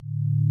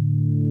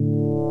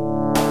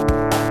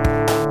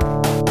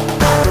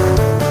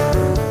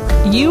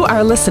You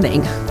are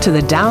listening to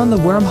the Down the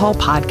Wormhole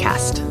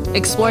podcast,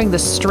 exploring the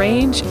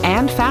strange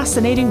and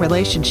fascinating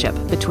relationship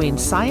between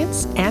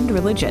science and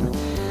religion.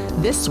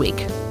 This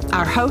week,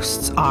 our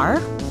hosts are...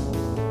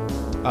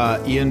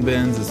 Ian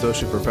Benz,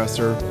 Associate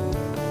Professor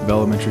of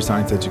Elementary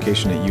Science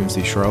Education at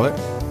UNC Charlotte.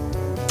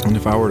 And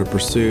if I were to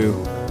pursue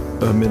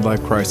a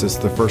midlife crisis,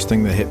 the first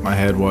thing that hit my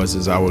head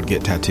is I would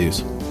get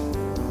tattoos.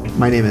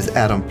 My name is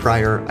Adam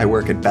Pryor. I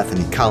work at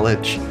Bethany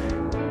College.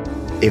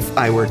 If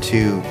I were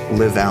to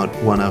live out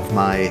one of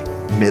my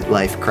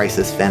midlife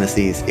crisis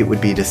fantasies, it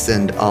would be to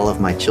send all of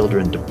my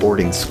children to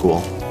boarding school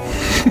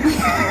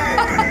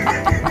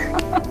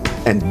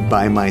and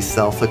buy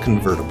myself a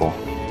convertible.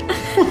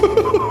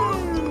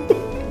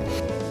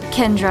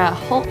 Kendra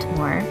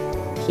Holtmore,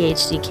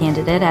 PhD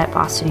candidate at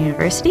Boston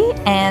University,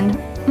 and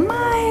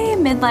my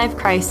midlife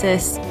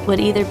crisis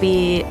would either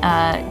be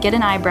get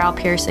an eyebrow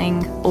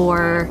piercing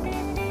or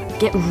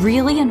get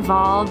really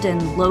involved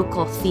in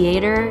local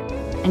theater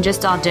and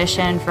just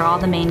audition for all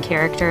the main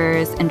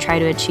characters and try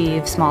to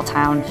achieve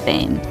small-town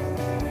fame.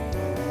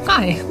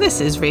 Hi,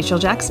 this is Rachel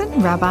Jackson,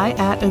 Rabbi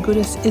at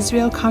Agudas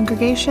Israel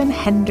Congregation,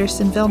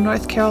 Hendersonville,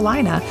 North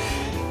Carolina.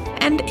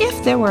 And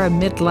if there were a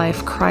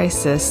midlife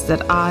crisis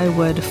that I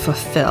would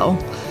fulfill,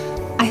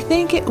 I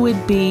think it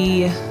would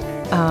be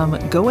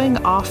going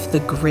off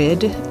the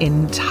grid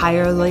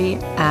entirely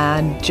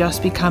and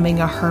just becoming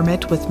a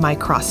hermit with my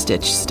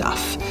cross-stitch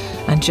stuff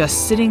and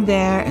just sitting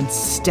there and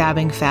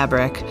stabbing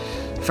fabric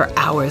for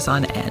hours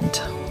on end.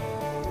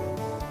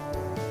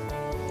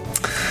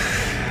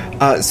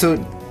 So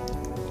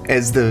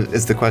as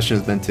the question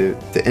has been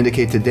to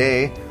indicate,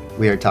 today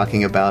we are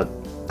talking about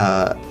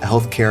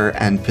healthcare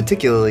and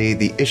particularly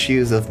the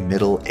issues of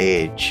middle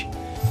age,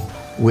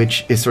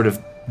 which is sort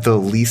of the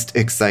least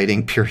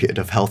exciting period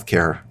of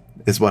healthcare,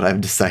 is what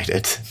I've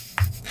decided.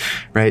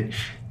 Right?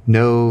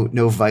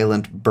 No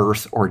violent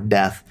birth or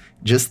death,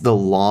 just the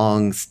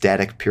long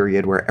static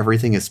period where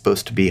everything is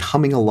supposed to be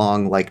humming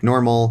along like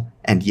normal,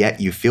 and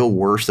yet you feel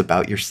worse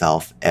about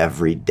yourself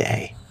every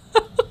day.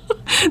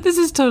 This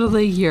is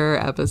totally your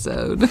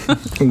episode.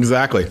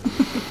 Exactly.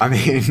 I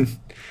mean,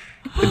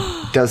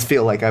 it does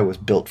feel like I was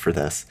built for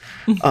this.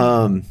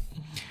 But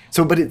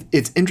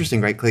it's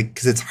interesting, right?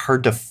 Because it's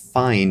hard to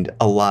find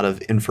a lot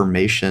of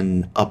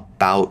information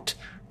about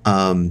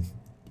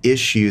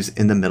issues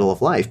in the middle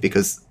of life,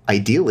 because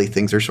ideally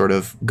things are sort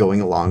of going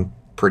along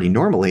pretty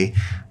normally.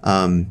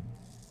 And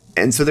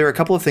so there are a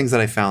couple of things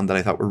that I found that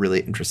I thought were really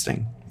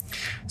interesting.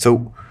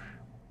 So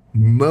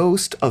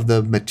most of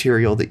the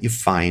material that you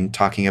find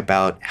talking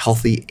about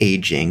healthy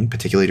aging,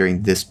 particularly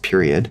during this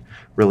period,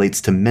 relates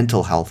to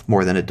mental health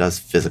more than it does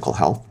physical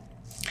health.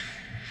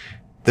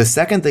 The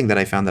second thing that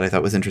I found that I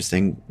thought was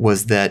interesting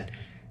was that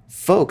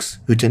folks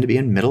who tend to be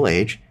in middle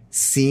age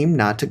seem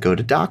not to go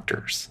to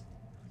doctors.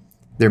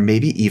 They're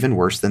maybe even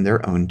worse than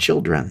their own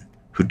children,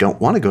 who don't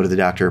want to go to the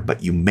doctor,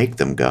 but you make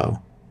them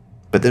go.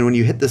 But then when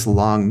you hit this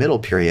long middle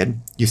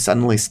period, you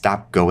suddenly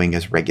stop going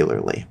as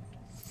regularly.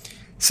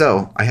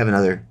 So I have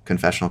another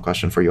confessional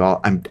question for you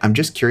all. I'm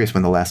just curious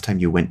when the last time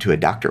you went to a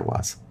doctor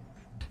was.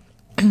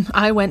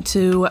 I went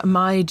to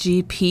my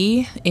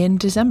GP in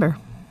December.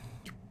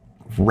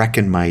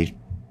 Reckon my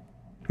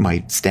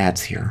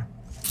stats here.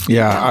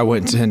 Yeah, I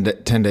went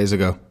 10 days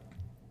ago.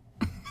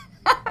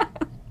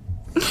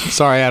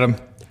 Sorry, Adam.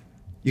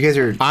 You guys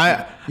are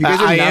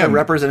not a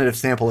representative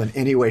sample in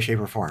any way, shape,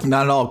 or form.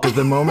 Not at all, because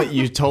the moment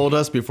you told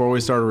us before we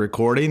started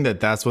recording that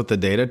that's what the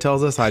data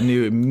tells us, I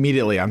knew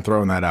immediately I'm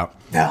throwing that out.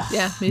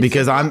 Yeah.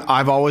 Because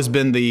I've always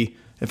been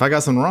if I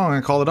got something wrong, I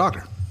call the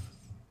doctor.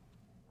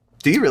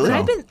 Do you really?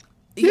 I'm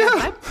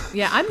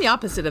the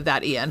opposite of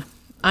that, Ian.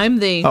 I'm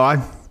the...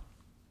 I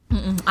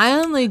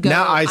only go...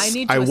 Now I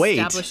need to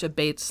establish a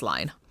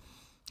baseline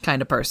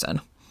kind of person.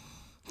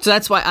 So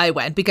that's why I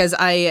went, because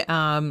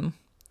I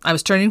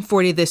was turning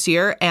 40 this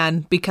year,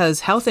 and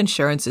because health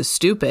insurance is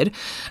stupid,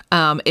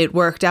 it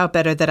worked out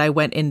better that I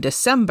went in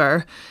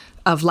December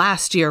of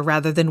last year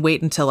rather than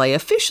wait until I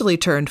officially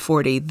turned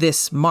 40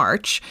 this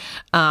March.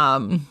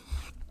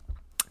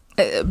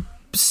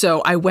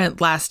 So I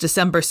went last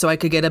December so I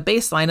could get a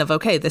baseline of,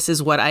 okay, this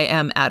is what I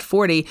am at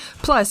 40.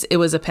 Plus, it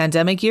was a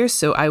pandemic year,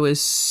 so I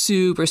was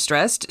super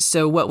stressed.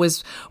 So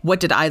what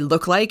did I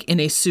look like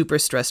in a super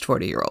stressed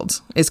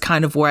 40-year-old is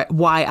kind of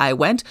why I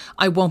went.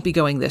 I won't be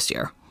going this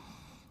year.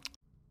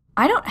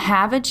 I don't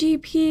have a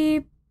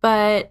GP,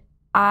 but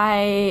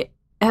I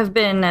have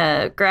been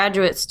a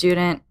graduate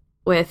student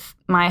with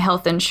my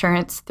health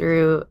insurance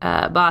through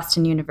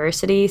Boston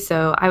University.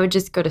 So I would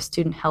just go to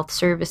Student Health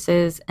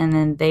Services, and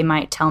then they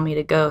might tell me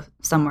to go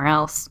somewhere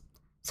else.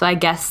 So I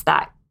guess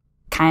that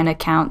kind of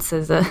counts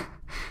as a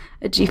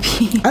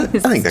GP. I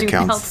think that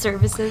counts. Health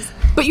Services.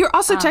 But you're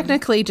also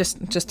technically, just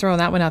throwing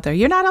that one out there,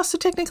 you're not also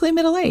technically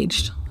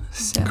middle-aged.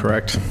 So.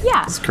 Correct.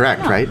 Yeah. That's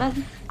correct, right?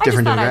 I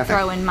just thought I'd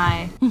throw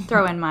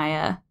in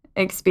my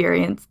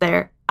experience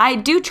there. I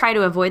do try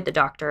to avoid the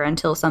doctor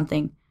until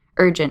something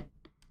urgent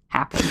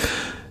happens.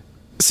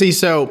 See,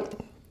 so...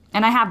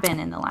 And I have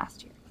been in the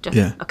last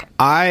year. Okay.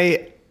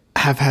 I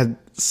have had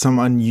some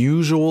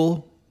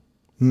unusual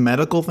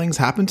medical things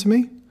happened to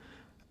me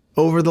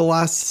over the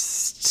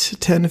last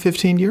 10 to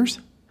 15 years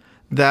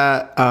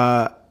that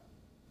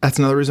that's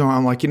another reason why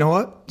I'm like, you know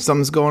what?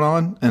 Something's going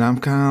on. And I'm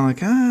kind of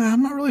like,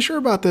 I'm not really sure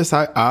about this.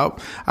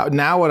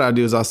 Now what I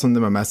do is I'll send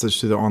them a message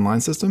to the online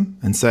system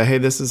and say, hey,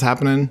 this is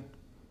happening.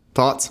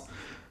 Thoughts?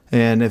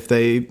 And if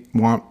they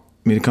want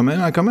me to come in,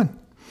 I come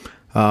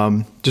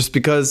in. Just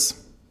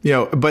because,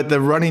 but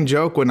the running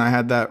joke when I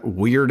had that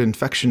weird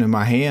infection in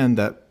my hand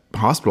that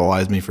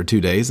hospitalized me for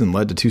 2 days and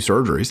led to 2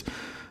 surgeries,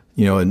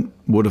 and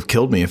would have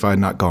killed me if I had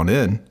not gone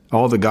in.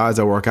 All the guys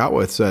I work out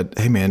with said,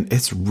 hey man,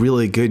 it's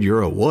really good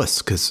you're a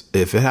wuss, because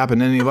if it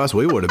happened to any of us,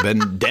 we would have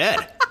been dead.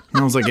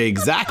 And I was like,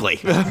 exactly.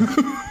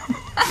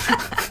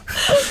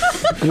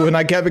 When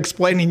I kept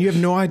explaining, you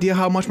have no idea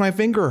how much my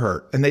finger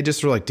hurt. And they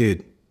just were like,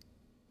 dude,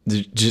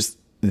 just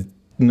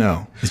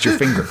no, it's your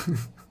finger.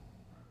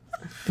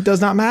 It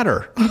does not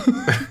matter.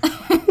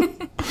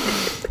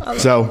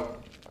 So,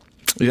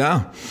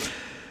 yeah.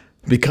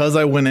 Because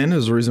I went in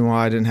is the reason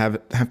why I didn't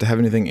have to have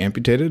anything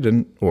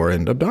amputated or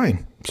end up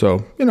dying.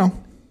 So,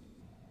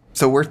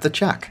 So worth the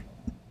check.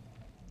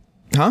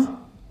 Huh?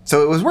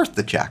 So it was worth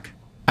the check.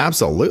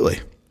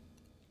 Absolutely.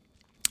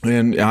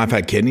 And I've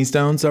had kidney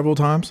stones several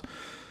times.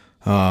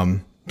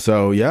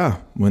 So yeah,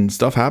 when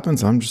stuff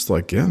happens, I'm just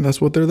like, yeah,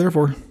 that's what they're there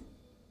for.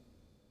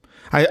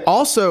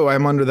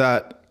 I'm under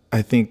that,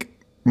 I think,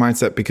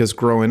 mindset because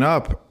growing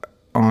up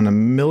on a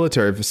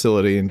military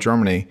facility in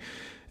Germany,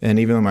 and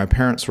even though my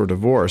parents were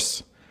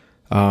divorced,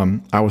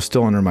 I was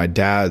still under my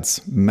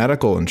dad's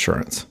medical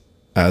insurance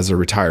as a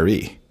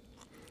retiree.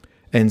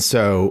 And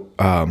so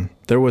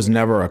there was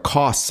never a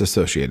cost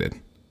associated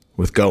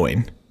with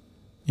going.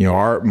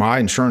 My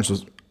insurance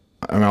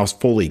I was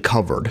fully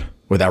covered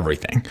with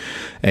everything.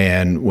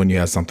 And when you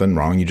had something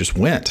wrong, you just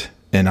went.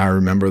 And I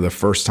remember the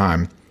first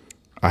time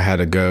I had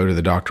to go to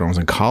the doctor when I was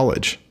in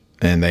college,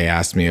 and they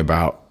asked me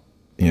about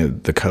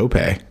the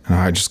copay. And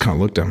I just kind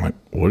of looked at them like,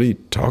 what are you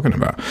talking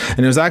about?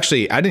 And it was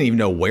actually, I didn't even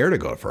know where to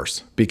go at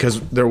first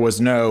because there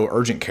was no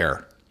urgent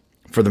care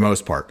for the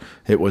most part.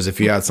 It was if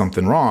you had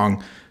something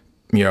wrong,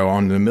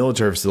 on the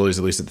military facilities,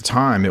 at least at the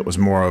time, it was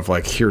more of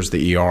like, here's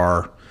the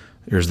ER,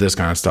 here's this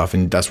kind of stuff.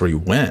 And that's where you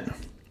went.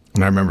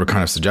 And I remember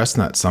kind of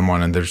suggesting that to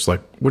someone, and they're just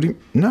like,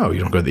 no, you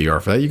don't go to the ER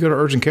for that. You go to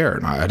urgent care.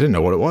 And I didn't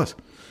know what it was.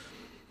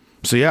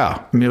 So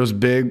yeah, it was a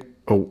big,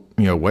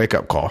 wake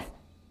up call.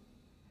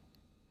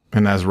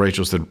 And as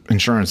Rachel said,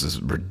 insurance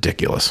is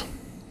ridiculous.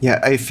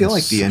 Yeah, I feel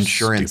like the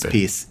insurance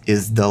piece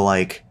is the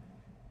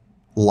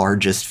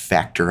largest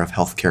factor of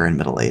healthcare in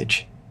middle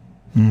age.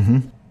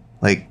 Mm-hmm.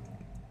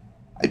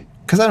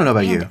 Because I don't know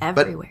about you,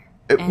 everywhere.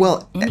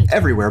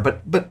 Everywhere,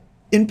 but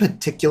in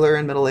particular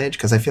in middle age,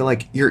 because I feel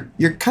like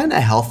you're kind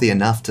of healthy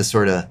enough to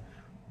sort of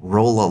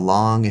roll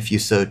along if you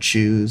so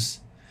choose,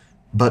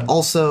 but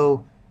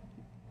also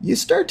you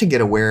start to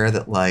get aware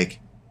that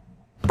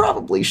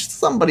probably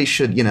somebody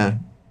should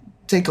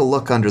take a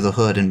look under the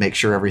hood and make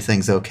sure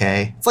everything's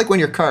okay. It's like when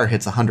your car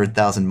hits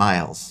 100,000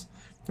 miles,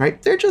 right?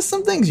 There are just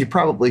some things you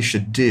probably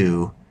should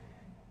do.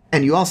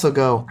 And you also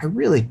go, I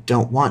really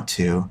don't want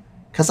to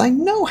because I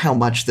know how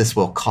much this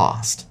will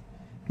cost.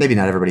 Maybe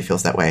not everybody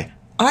feels that way.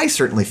 I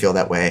certainly feel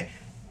that way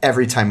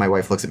every time my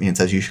wife looks at me and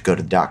says, you should go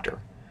to the doctor.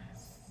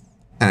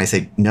 And I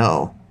say,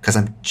 no, because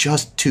I'm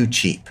just too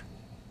cheap.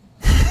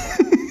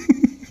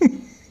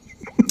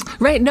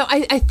 Right. No,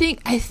 I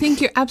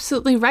think you're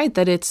absolutely right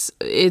that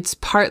it's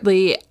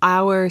partly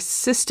our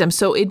system.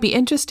 So it'd be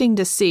interesting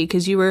to see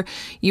because you were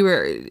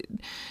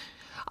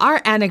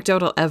our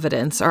anecdotal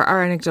evidence or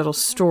our anecdotal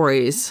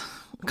stories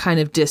kind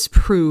of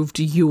disproved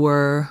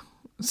your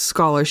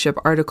scholarship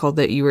article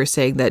that you were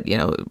saying that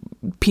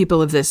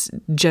people of this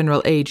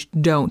general age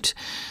don't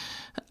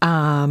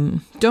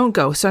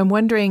go. So I'm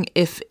wondering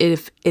if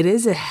it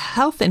is a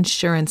health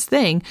insurance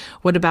thing,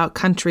 what about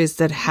countries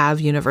that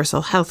have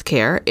universal health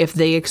care, if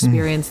they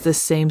experience the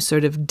same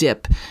sort of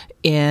dip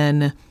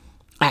in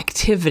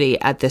activity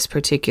at this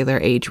particular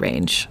age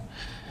range?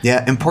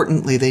 Yeah,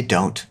 importantly, they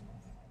don't.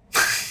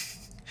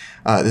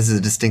 This is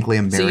a distinctly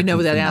American So you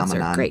know that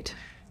phenomenon. answer. Great.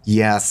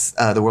 Yes,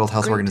 the World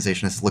Health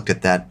Organization has looked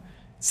at that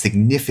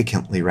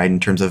significantly, right, in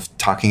terms of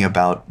talking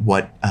about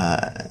what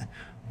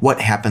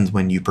happens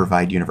when you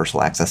provide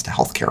universal access to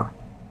healthcare.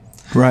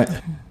 Right.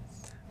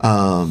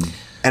 And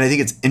I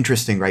think it's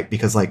interesting, right,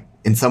 because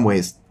in some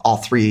ways, all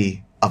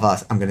three of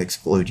us, I'm going to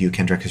exclude you,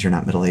 Kendra, because you're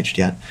not middle-aged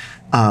yet,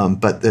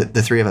 but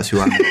the three of us who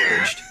are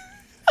middle-aged.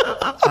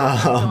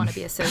 I don't want to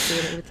be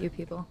associated with you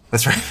people.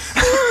 That's right.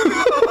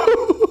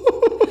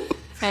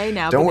 Hey,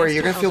 now. Don't worry,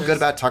 you're going to feel good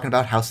about talking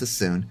about houses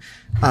soon.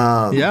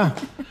 Yeah.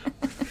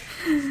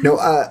 No,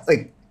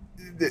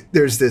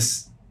 there's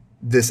this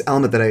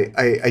element that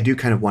I do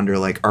kind of wonder,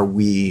 are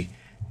we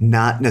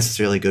not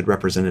necessarily good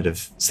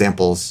representative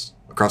samples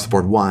across the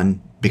board?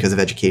 One, because of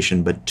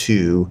education, but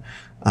two,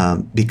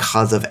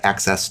 because of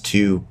access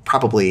to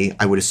probably,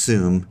 I would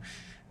assume,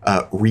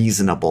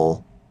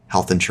 reasonable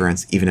health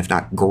insurance, even if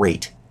not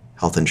great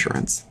health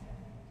insurance.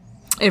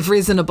 If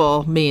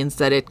reasonable means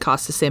that it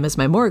costs the same as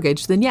my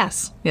mortgage, then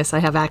yes. Yes, I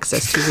have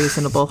access to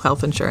reasonable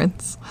health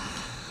insurance.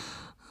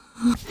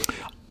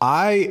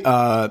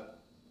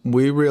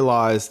 We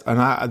realized,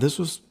 and this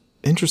was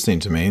interesting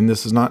to me, and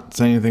this is not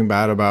saying anything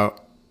bad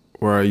about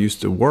where I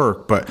used to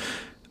work, but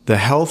the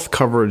health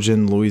coverage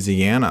in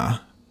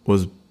Louisiana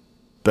was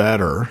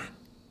better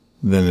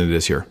than it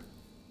is here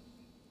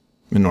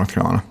in North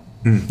Carolina.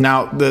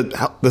 Now,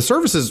 the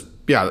services,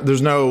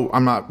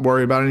 I'm not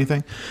worried about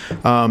anything.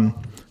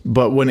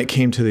 But when it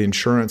came to the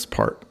insurance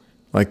part,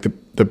 like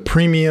the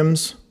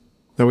premiums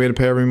that we had to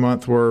pay every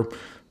month were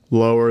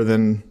lower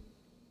than,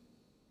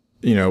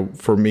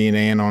 for me and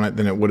Ann on it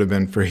than it would have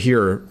been for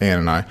here,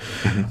 Ann and I.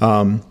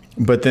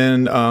 But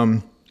then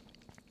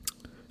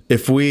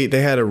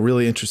they had a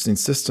really interesting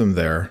system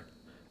there.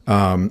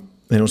 And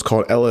it was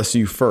called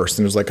LSU First.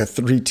 And it was like a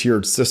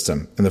 3-tiered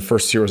system. And the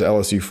first tier was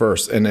LSU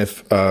First. And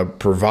if a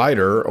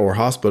provider or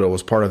hospital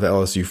was part of the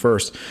LSU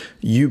First,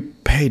 you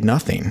paid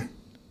nothing.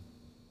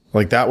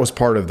 Like that was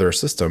part of their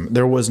system.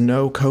 There was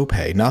no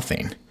copay,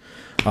 nothing.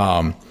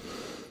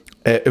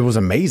 It was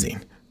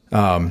amazing.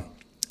 And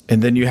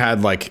then you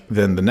had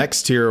then the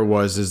next tier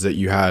is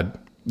that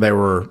they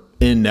were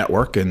in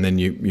network, and then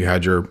you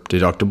had your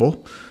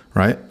deductible,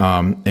 right?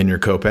 And your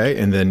copay.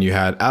 And then you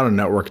had out of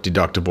network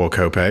deductible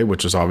copay,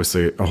 which is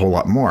obviously a whole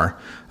lot more.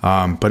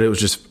 But it was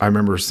just, I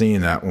remember seeing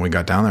that when we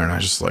got down there, and I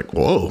was just like,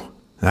 whoa,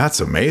 that's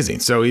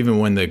amazing. So even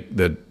when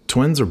the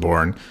twins are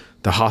born,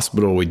 the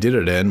hospital we did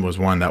it in was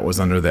one that was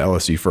under the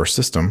LSU First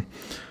system.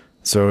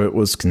 So it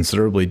was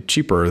considerably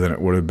cheaper than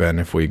it would have been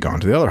if we'd gone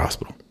to the other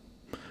hospital,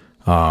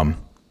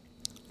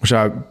 which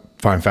I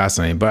find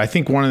fascinating. But I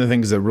think one of the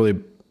things that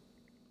really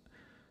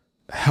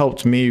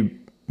helped me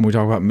when we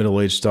talk about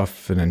middle-aged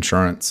stuff and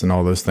insurance and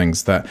all those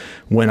things, that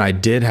when I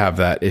did have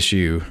that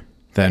issue,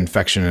 the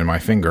infection in my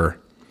finger,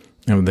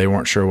 they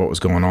weren't sure what was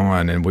going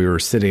on. And we were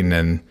sitting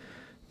in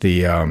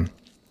the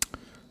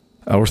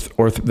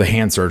the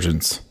hand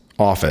surgeon's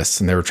office,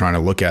 and they were trying to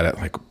look at it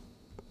like,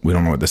 we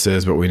don't know what this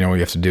is, but we know we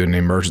have to do an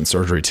emergent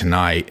surgery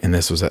tonight. And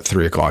this was at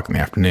 3:00 in the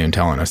afternoon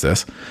telling us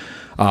this.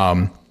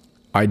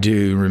 I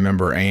do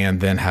remember Ann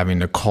then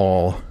having to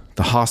call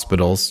the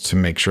hospitals to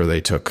make sure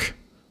they took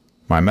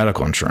my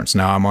medical insurance.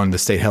 Now I'm on the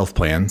state health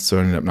plan, so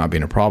it ended up not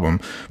being a problem.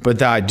 But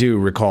that I do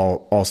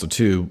recall also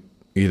too,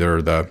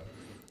 either the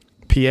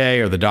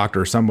PA or the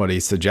doctor or somebody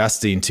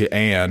suggesting to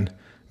Ann,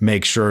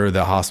 make sure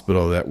the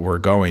hospital that we're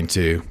going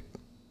to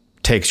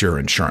takes your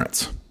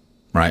insurance,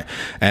 right?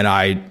 And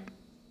I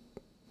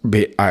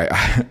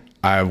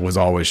was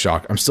always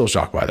shocked. I'm still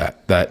shocked by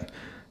that.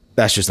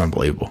 That's just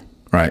unbelievable,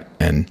 right?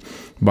 And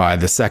by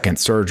the second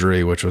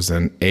surgery, which was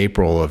in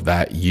April of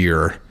that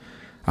year,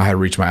 I had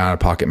reached my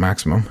out-of-pocket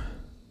maximum.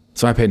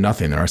 So I paid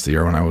nothing the rest of the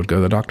year when I would go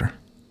to the doctor,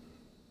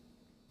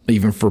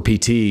 even for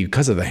PT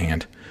because of the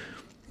hand.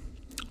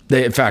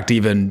 In fact,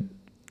 even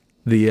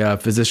the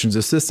physician's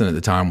assistant at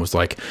the time was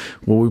like,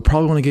 well, we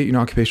probably want to get you an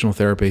occupational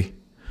therapy.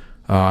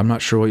 I'm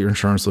not sure what your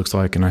insurance looks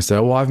like. And I said,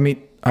 well, I've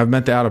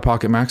met the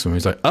out-of-pocket maximum.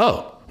 He's like,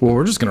 oh, well,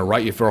 we're just going to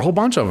write you for a whole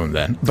bunch of them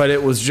then. But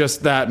it was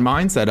just that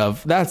mindset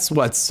of, that's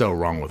what's so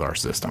wrong with our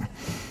system.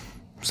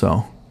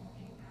 So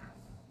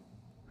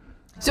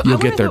you'll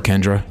get there,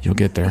 Kendra. You'll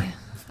get there.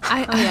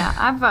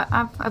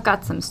 I've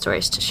got some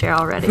stories to share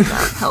already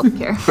about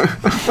healthcare.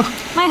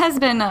 My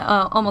husband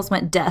almost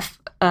went deaf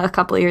a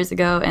couple of years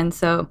ago, and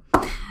so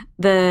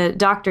the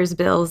doctor's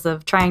bills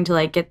of trying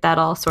to get that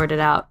all sorted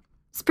out,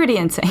 it's pretty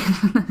insane.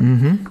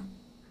 Mm-hmm.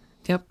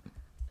 Yep.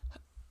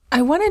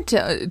 I wanted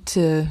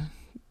to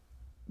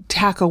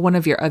tackle one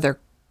of your other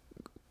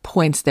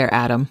points there,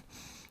 Adam.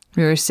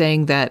 You were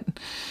saying that,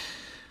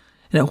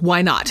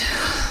 why not?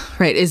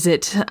 Right? Is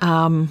it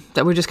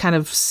that we're just kind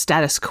of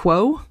status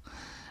quo?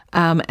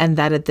 And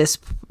that at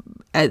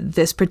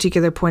this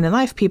particular point in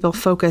life, people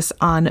focus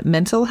on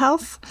mental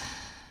health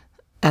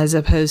as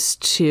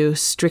opposed to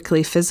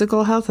strictly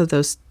physical health,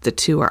 although the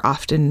two are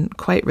often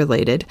quite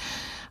related.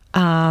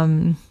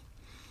 But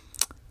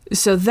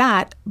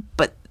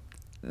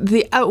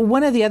the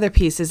one of the other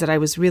pieces that I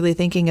was really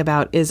thinking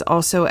about is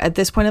also at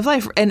this point of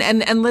life,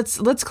 and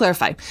let's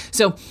clarify.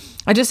 So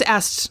I just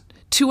asked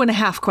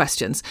 2.5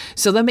 questions.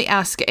 So let me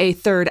ask a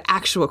third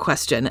actual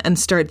question and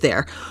start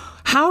there.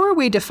 How are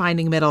we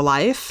defining middle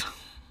life?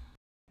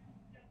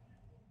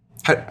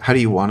 How do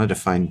you want to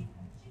define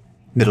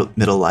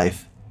middle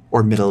life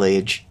or middle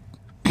age?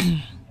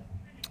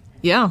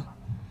 Yeah,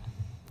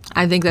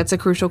 I think that's a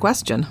crucial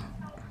question.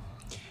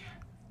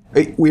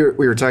 We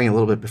were talking a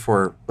little bit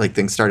before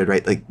things started,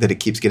 right? That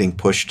it keeps getting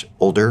pushed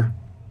older.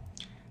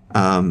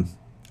 I'm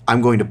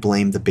going to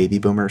blame the baby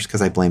boomers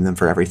because I blame them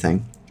for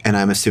everything, and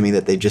I'm assuming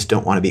that they just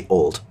don't want to be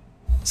old,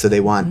 so they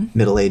want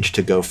middle age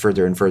to go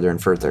further and further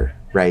and further,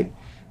 right?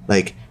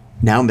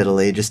 Now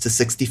middle age is to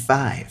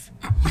 65.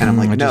 And I'm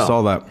like, I just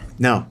saw that.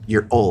 No,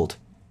 you're old.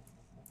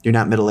 You're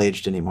not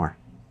middle-aged anymore.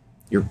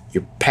 You're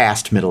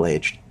past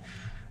middle-aged.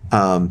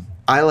 I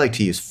like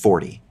to use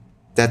 40.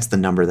 That's the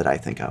number that I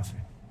think of.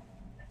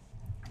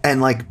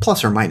 And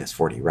plus or minus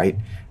 40, right?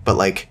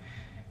 But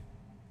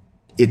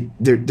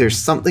there's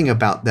something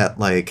about that,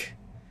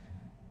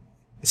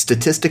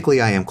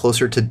 statistically I am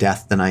closer to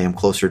death than I am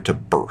closer to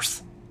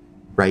birth,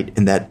 right?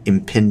 And that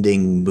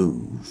impending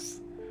move.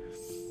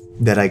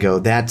 that I go,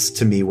 that's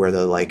to me where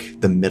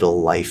the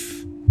middle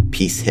life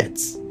piece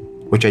hits,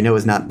 which I know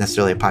is not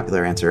necessarily a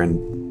popular answer,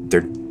 and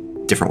there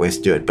are different ways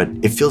to do it, but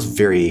it feels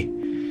very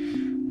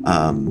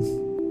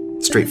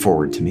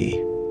straightforward to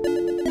me.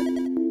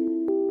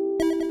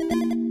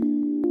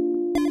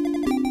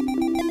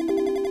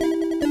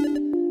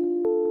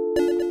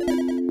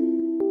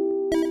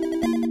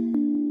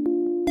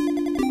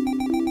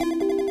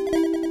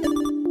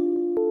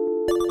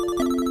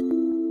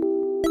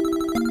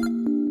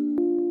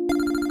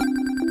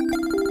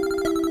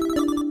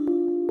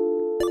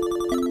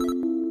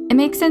 It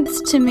makes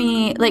sense to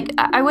me. Like,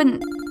 I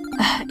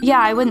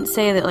wouldn't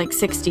say that like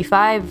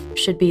 65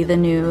 should be the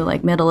new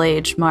like middle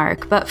age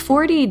mark, but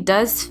 40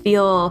 does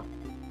feel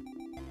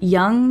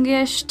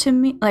youngish to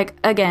me. Like,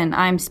 again,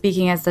 I'm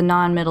speaking as the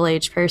non-middle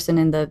aged person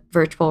in the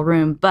virtual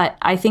room, but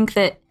I think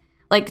that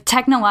like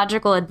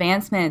technological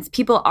advancements,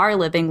 people are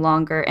living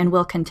longer and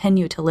will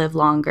continue to live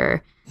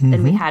longer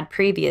than we had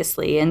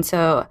previously. And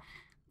so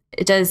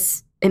it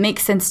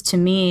makes sense to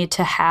me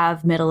to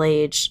have middle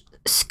age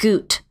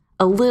scoot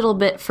a little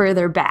bit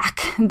further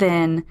back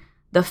than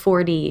the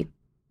 40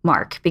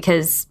 mark,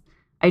 because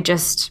I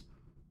just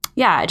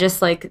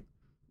like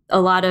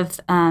a lot of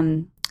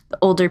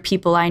older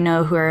people I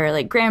know who are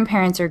like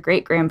grandparents or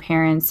great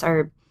grandparents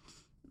are,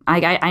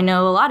 I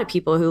know a lot of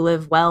people who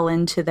live well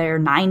into their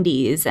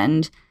 90s,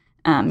 and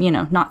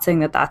not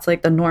saying that that's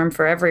like the norm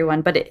for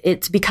everyone, but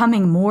it's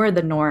becoming more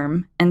the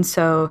norm. And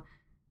so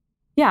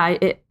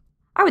I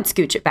would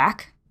scooch it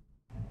back.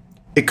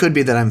 It could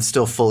be that I'm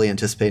still fully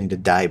anticipating to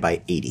die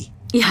by 80.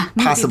 Yeah.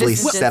 Possibly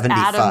this is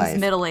 75. Adam's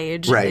middle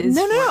age. Right. Is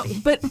No. 40.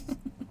 But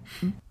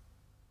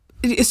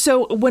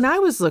so when I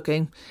was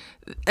looking,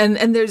 and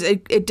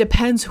it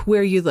depends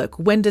where you look.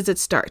 When does it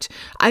start?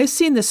 I've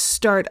seen the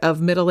start of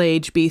middle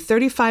age be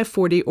 35,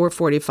 40, or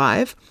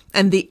 45,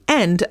 and the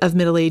end of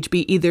middle age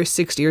be either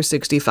 60 or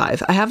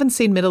 65. I haven't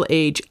seen middle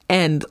age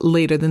end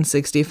later than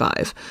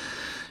 65.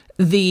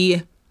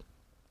 The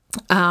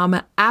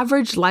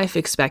average life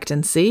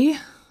expectancy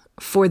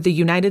for the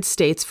United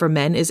States for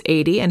men is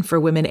 80, and for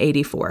women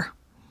 84.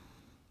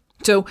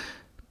 So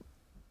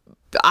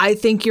I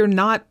think you're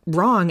not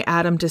wrong,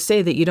 Adam, to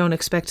say that you don't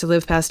expect to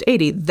live past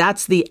 80.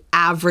 That's the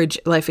average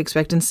life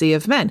expectancy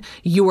of men.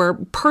 Your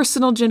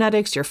personal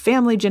genetics, your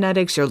family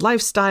genetics, your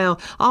lifestyle,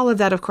 all of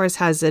that, of course,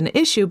 has an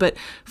issue. But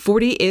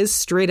 40 is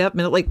straight up,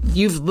 like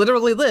you've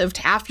literally lived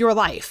half your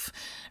life,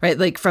 right?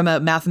 Like from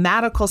a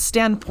mathematical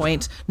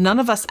standpoint, none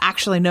of us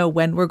actually know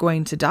when we're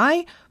going to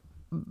die.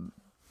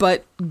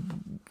 But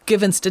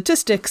given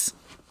statistics,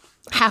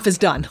 half is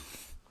done,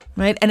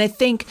 right? And I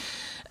think,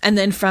 and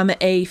then from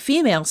a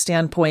female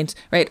standpoint,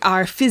 right,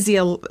 our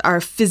physiology,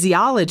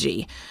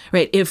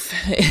 right,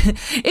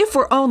 if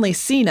we're only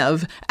seen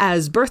of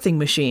as birthing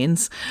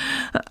machines,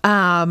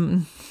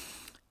 then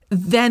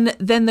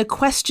the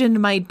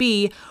question might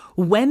be,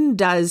 when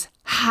does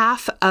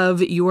half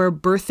of your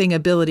birthing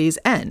abilities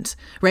end,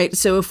 right?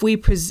 So if we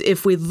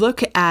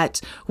look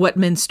at what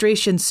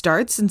menstruation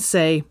starts and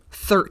say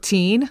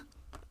 13,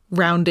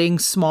 rounding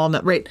small,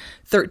 right,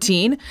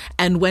 13,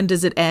 and when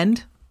does it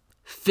end?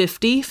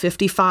 50,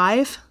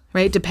 55,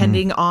 right?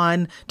 Depending.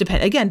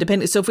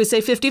 So if we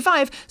say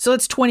 55, so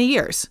it's 20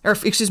 years, or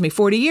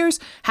 40 years,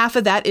 half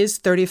of that is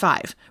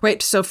 35,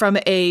 right? So from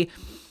a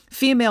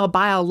female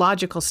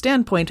biological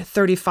standpoint,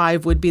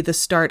 35 would be the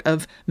start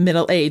of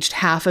middle-aged.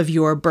 Half of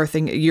your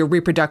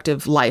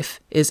reproductive life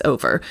is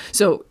over.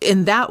 So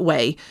in that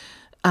way,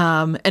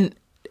 and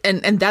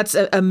that's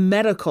a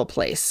medical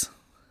place.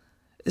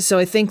 So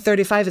I think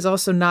 35 is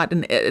also not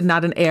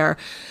an error.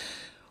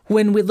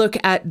 When we look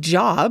at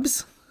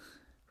jobs,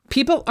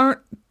 people aren't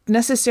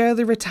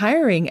necessarily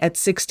retiring at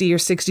 60 or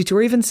 62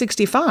 or even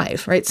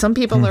 65, right? Some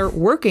people are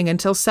working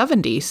until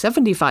 70,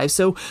 75.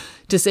 So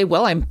to say,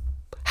 well,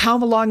 how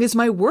long is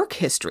my work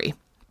history?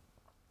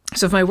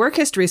 So if my work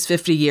history is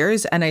 50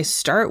 years and I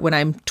start when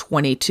I'm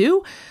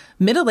 22,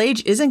 middle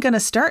age isn't going to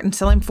start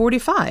until I'm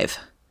 45.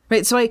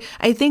 Right. So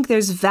I think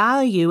there's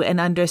value in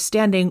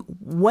understanding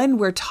when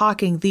we're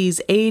talking these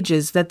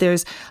ages that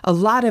there's a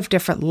lot of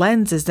different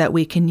lenses that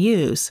we can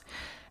use.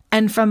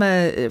 And from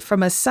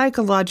a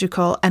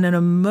psychological and an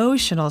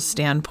emotional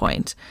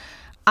standpoint,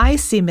 I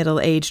see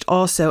middle-aged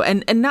also,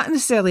 and not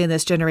necessarily in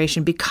this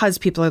generation because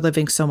people are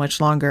living so much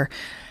longer,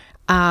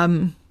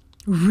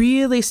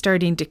 really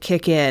starting to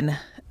kick in.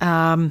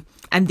 And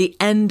the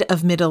end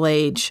of middle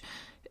age,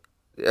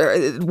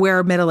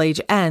 where middle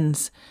age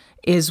ends,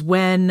 is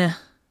when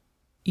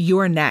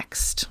you're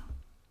next,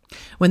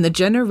 when the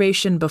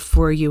generation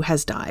before you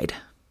has died,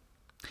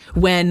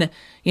 when,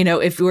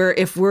 if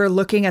we're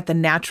looking at the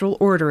natural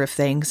order of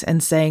things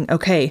and saying,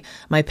 okay,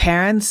 my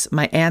parents,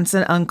 my aunts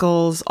and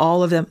uncles,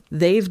 all of them,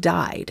 they've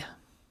died.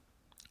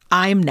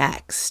 I'm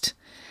next.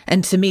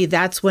 And to me,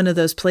 that's one of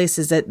those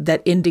places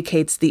that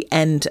indicates the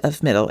end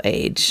of middle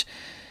age.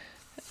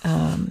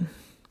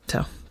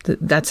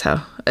 That's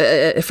how,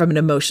 from an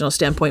emotional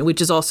standpoint,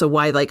 which is also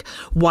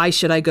why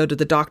should I go to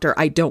the doctor?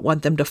 I don't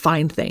want them to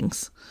find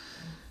things.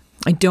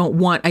 I don't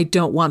want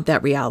that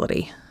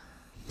reality.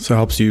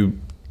 So it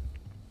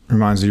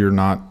reminds you you're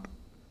not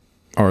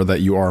or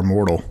that you are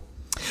mortal.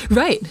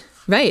 Right.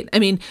 I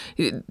mean,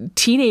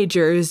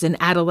 teenagers and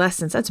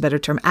adolescents, that's a better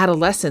term,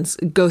 adolescents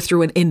go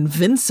through an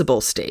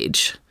invincible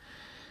stage.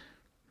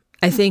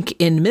 I think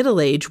in middle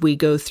age, we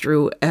go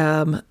through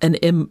an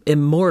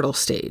immortal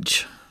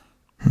stage.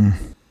 And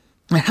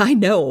I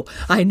know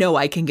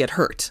I can get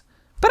hurt,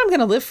 but I'm going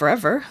to live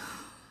forever.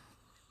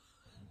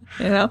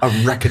 You know? A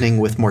reckoning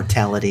with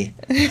mortality.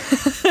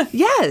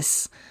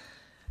 Yes.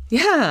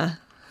 Yeah.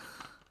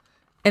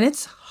 And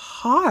it's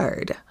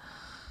hard.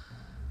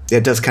 Yeah,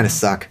 it does kind of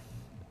suck.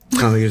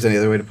 I don't think there's any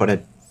other way to put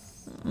it.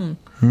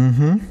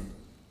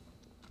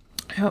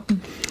 Yep.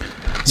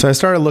 So I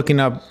started looking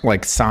up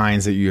like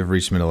signs that you have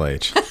reached middle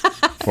age,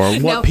 or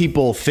what Now-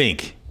 people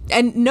think.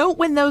 And note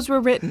when those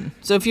were written.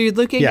 So if you're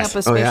looking Yes.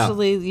 up, Oh, yeah.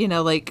 especially,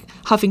 like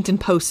Huffington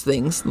Post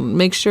things,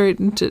 make sure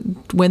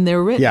when they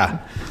were written. Yeah,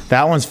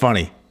 that one's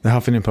funny. The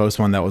Huffington Post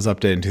one that was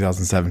updated in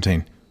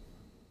 2017.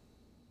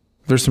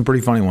 There's some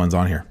pretty funny ones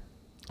on here.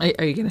 Are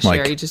you going to share? Like-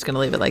 Or are you just going to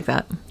leave it like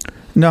that?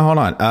 No, hold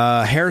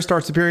on. Hair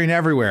starts appearing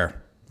everywhere.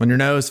 On your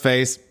nose,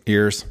 face,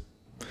 ears.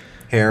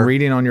 Hair.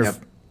 Reading on your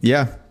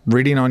Yep.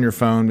 reading on your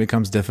phone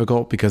becomes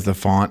difficult because the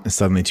font is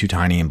suddenly too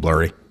tiny and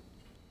blurry.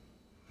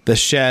 The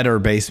shed or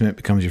basement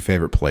becomes your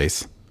favorite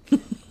place.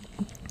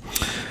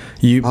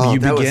 You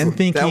begin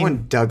thinking that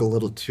one dug a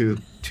little too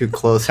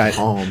close to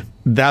home.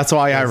 That's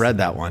why I read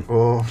that one.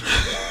 Oh,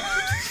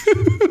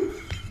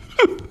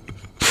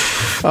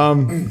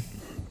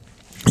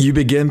 You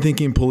begin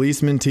thinking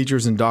policemen,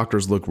 teachers, and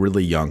doctors look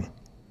really young.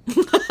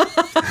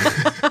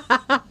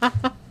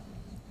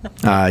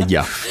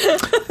 Yeah.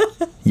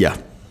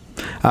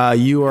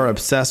 You are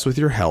obsessed with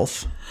your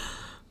health.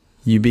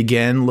 You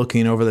begin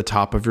looking over the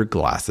top of your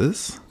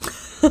glasses.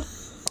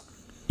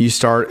 You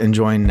start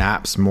enjoying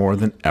naps more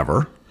than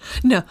ever.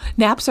 No,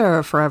 naps are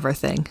a forever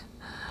thing.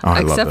 Oh, I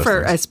love Except those for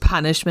things. as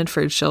punishment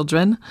for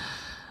children,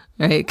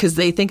 right? Because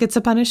they think it's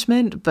a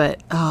punishment,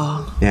 but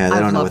yeah, they I've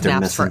don't know what loved they're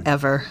naps missing.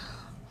 forever.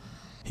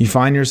 You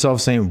find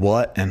yourself saying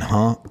what and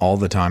huh all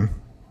the time.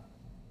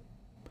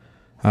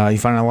 You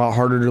find it a lot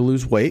harder to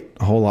lose weight,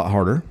 a whole lot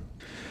harder.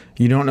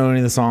 You don't know any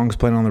of the songs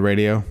playing on the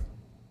radio.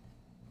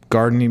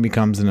 Gardening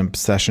becomes an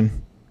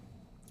obsession.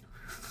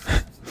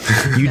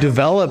 You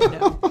develop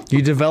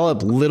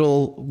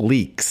little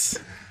leaks.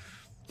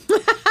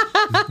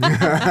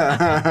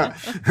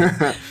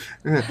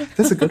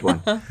 that's a good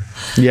one.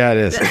 Yeah, it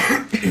is.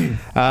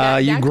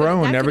 You could-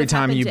 groan that every could have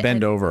time you happened to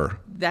bend Ed. over.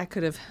 That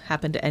could have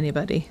happened to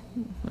anybody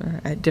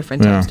or at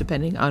different times,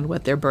 depending on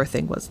what their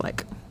birthing was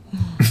like.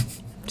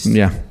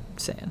 Yeah.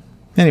 Saying.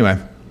 Anyway,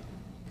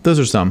 those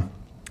are some.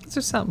 Those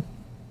are some.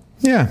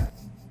 Yeah.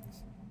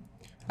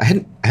 I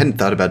hadn't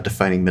thought about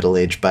defining middle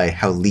age by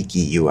how leaky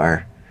you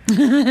are,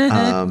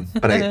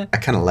 but I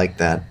kind of like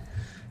that.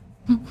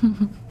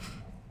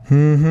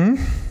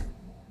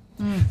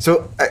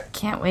 So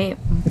Can't wait.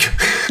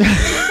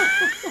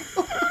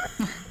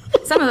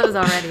 Some of those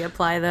already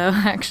apply, though,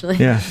 actually.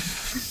 Yeah.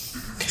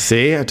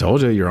 See, I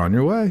told you you're on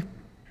your way.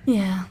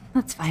 Yeah,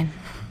 that's fine.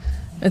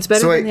 It's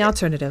better So than I- the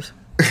alternative.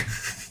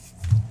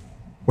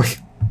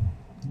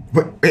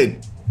 wait,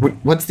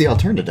 what's the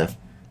alternative?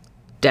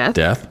 Death.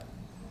 Death.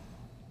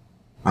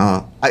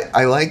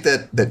 I like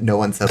that no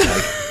one said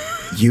like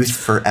youth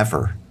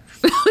forever.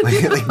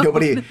 Like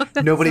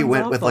nobody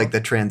went with awful. like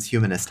the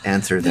transhumanist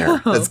answer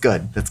there. That's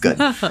good. That's good.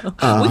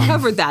 We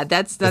covered that.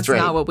 That's right.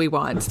 not what we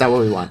want. That's not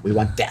what we want. We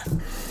want death.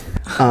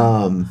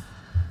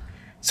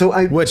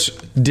 So Which,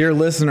 dear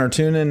listener,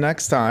 tune in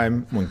next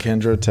time when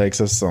Kendra takes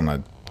us on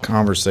a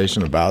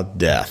conversation about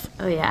death.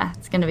 Oh, yeah,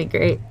 it's going to be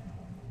great.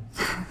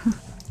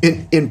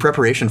 in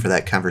preparation for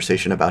that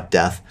conversation about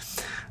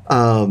death,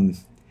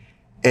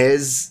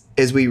 as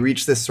we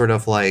reach this sort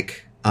of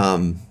like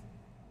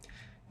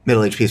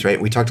middle-aged piece,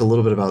 right? We talked a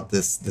little bit about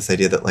this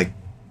idea that like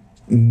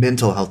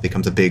mental health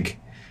becomes a big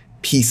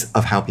piece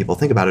of how people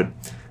think about it,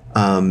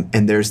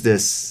 and there's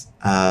this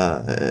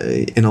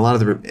in a lot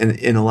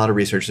of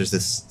research, there's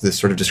this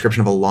sort of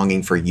description of a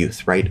longing for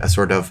youth, right? A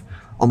sort of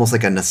almost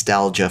like a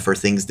nostalgia for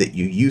things that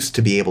you used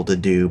to be able to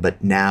do,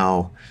 but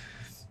now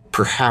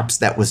perhaps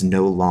that was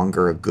no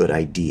longer a good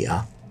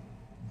idea,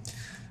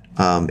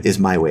 is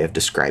my way of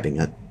describing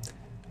it.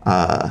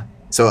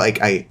 So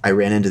like I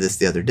ran into this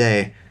the other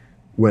day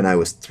when I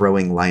was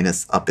throwing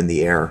Linus up in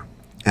the air,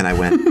 and I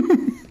went,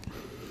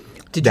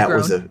 Did you it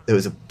groan?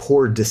 was a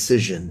poor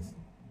decision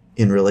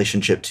in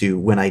relationship to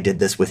when I did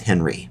this with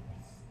Henry,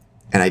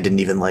 and I didn't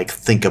even like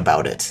think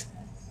about it.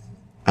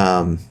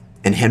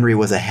 And Henry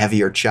was a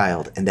heavier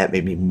child, and that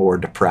made me more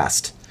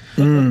depressed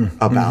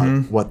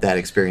about what that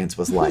experience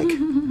was like.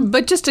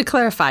 But just to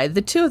clarify,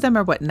 the two of them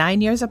are what,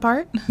 9 years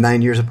apart?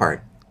 9 years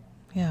apart.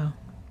 Yeah.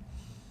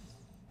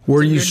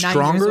 Were you you're 9 years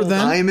stronger old.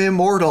 then? I'm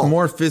immortal.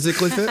 More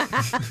physically fit?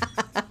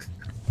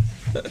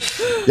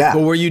 Yeah.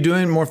 But were you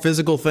doing more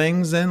physical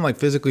things then, like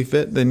physically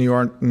fit than you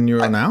are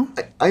now?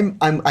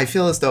 I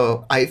feel as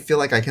though I feel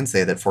like I can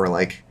say that for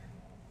like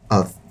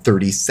a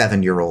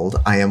 37-year-old,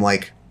 I am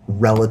like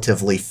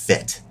relatively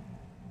fit.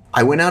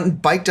 I went out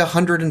and biked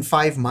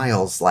 105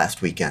 miles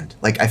last weekend.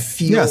 Like I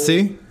feel Yeah,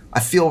 see? I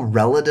feel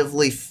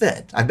relatively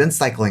fit. I've been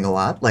cycling a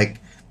lot.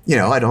 Like,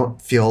 I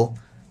don't feel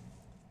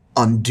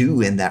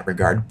undue in that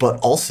regard, but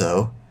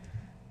also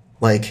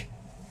like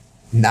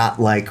not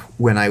like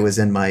when I was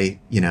in my,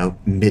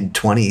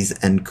 mid-20s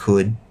and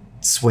could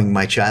swing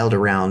my child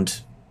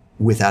around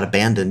without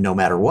abandon no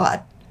matter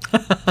what.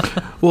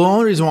 Well, the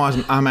only reason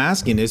why I'm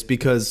asking is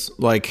because,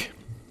 like,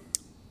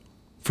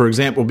 for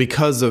example,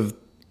 because of,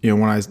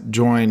 when I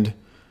joined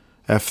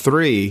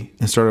F3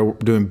 and started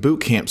doing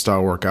boot camp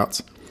style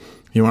workouts,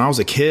 when I was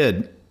a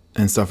kid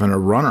and stuff and a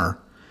runner,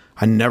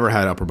 I never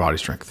had upper body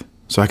strength.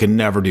 So I could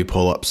never do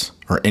pull-ups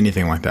or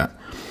anything like that.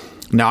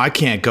 Now I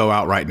can't go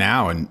out right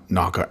now and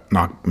knock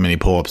many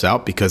pull-ups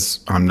out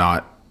because I'm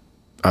not,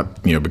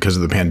 because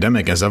of the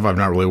pandemic and stuff, I've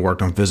not really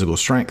worked on physical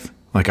strength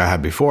like I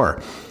had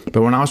before.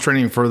 But when I was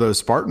training for those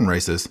Spartan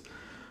races,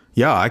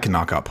 yeah, I could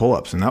knock out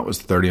pull-ups, and that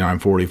was 39,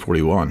 40,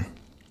 41.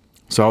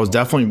 So I was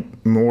definitely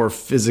more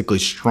physically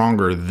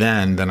stronger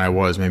then than I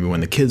was maybe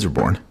when the kids were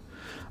born.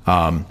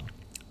 So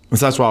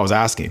that's why I was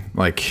asking,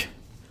 like,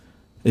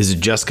 is it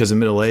just because of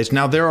middle age?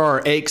 Now, there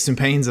are aches and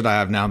pains that I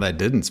have now that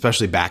didn't,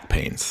 especially back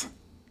pains.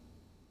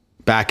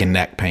 Back and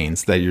neck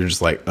pains that you're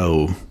just like,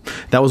 oh,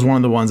 that was one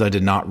of the ones I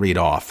did not read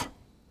off.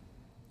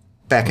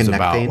 Back and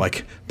neck pain?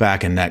 Like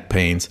back and neck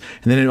pains.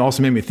 And then it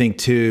also made me think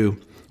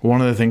too,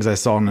 one of the things I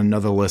saw on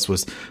another list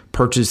was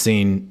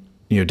purchasing,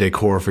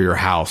 decor for your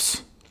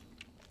house.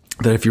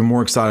 That if you're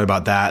more excited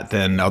about that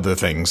than other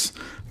things,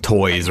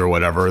 toys or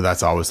whatever,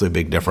 that's obviously a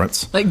big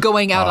difference. Like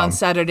going out on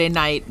Saturday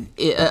night,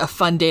 a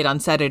fun date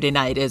on Saturday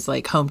night is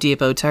like Home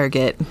Depot,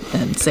 Target,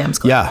 and Sam's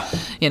Club.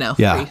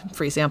 Yeah.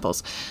 Free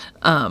samples.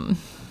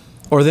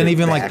 Or then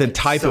even back. Like the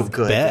type of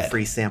good. bed. The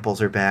free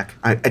samples are back.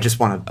 I just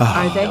want to.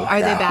 Are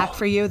they back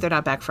for you? They're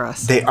not back for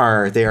us. They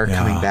are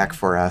coming back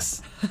for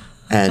us,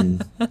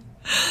 and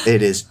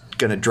it is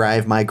going to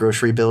drive my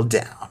grocery bill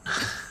down.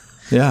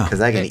 Yeah,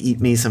 because I'm going to eat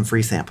me some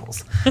free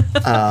samples.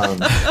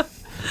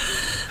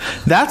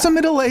 That's a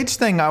middle-aged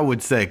thing, I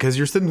would say, because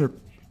you're sitting there.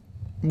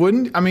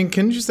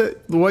 Can you say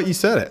what you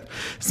said it?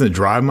 It's going to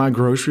drive my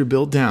grocery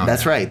bill down.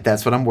 That's right.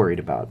 That's what I'm worried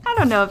about. I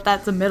don't know if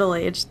that's a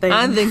middle-aged thing.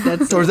 I think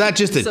that's or is that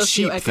just a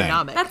cheap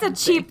thing? That's a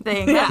cheap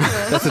thing.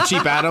 That's a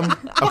cheap Adam?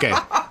 Okay.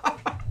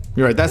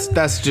 You're right.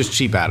 That's just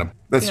cheap Adam.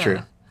 That's true.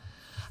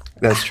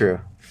 That's true.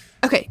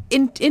 Okay.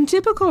 In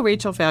typical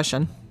Rachel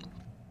fashion,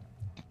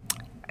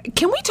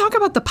 can we talk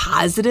about the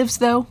positives,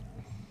 though?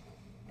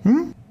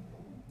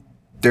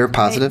 There are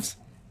positives?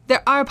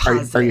 There are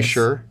positives. Are you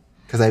sure?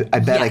 Because I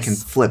bet Yes. I can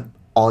flip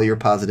all your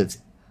positives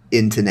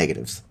into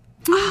negatives.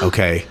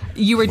 Okay.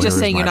 You were just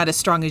saying you're not as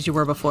strong as you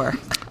were before.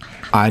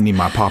 I need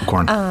my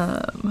popcorn.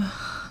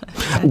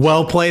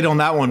 Well played on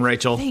that one,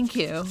 Rachel. Thank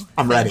you.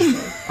 I'm ready.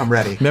 I'm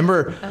ready.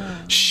 Remember,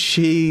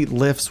 she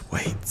lifts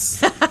weights.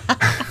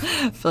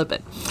 Flip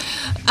it.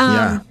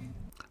 Yeah.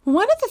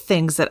 One of the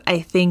things that I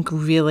think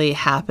really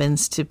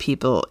happens to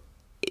people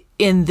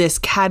in this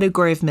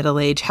category of middle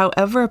age,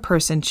 however a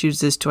person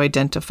chooses to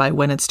identify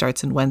when it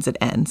starts and when it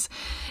ends,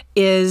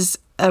 is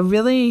a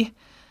really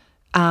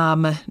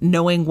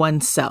knowing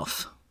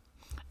oneself.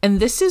 And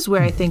this is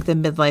where I think the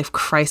midlife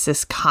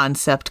crisis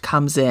concept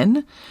comes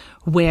in,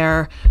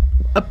 where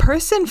a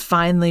person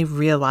finally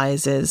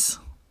realizes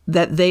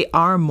that they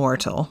are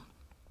mortal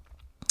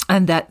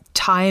and that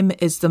time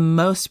is the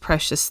most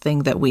precious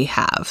thing that we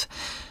have.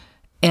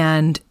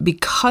 And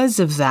because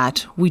of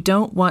that, we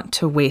don't want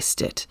to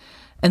waste it.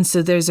 And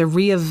so there's a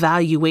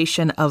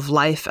reevaluation of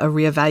life, a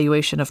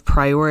reevaluation of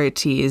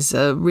priorities,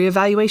 a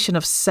reevaluation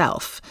of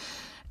self.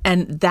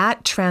 And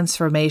that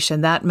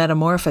transformation, that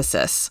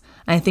metamorphosis,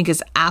 I think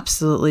is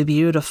absolutely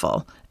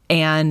beautiful.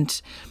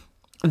 And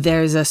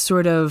there's a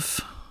sort of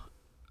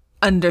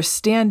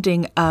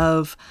understanding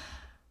of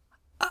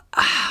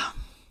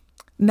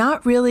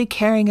not really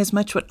caring as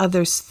much what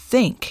others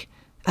think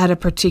at a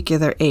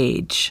particular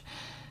age.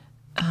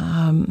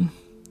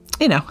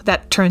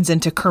 That turns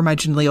into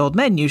curmudgeonly old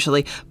men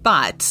usually,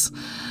 but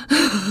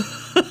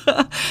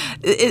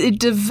it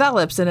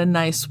develops in a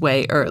nice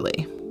way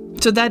early.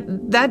 So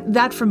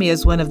that for me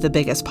is one of the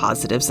biggest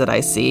positives that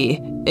I see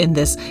in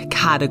this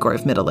category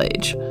of middle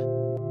age.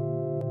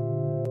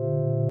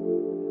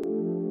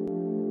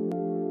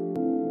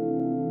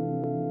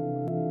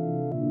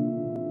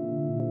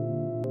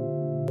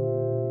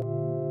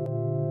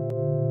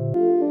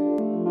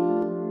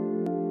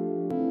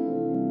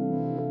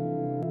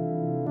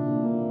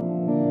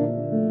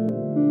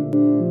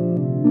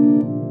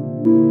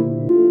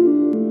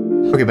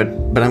 Okay,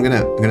 but I'm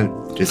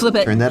gonna just Flip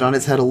it. turn that on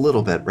its head a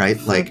little bit, right?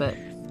 Flip like,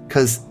 it.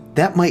 because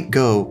that might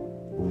go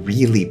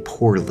really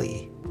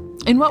poorly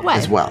In what way?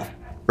 as well,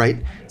 right?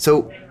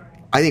 So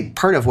I think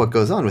part of what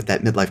goes on with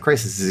that midlife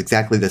crisis is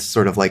exactly this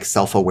sort of like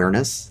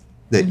self-awareness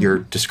that you're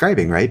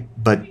describing, right?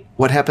 But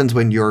what happens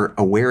when you're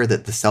aware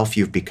that the self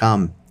you've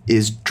become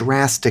is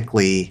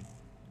drastically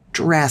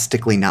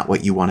not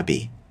what you want to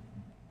be?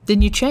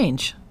 Then you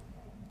change.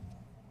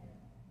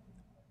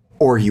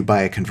 Or you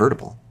buy a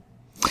convertible.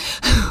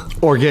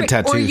 Or get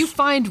tattoos. Or you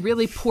find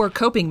really poor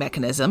coping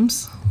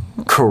mechanisms.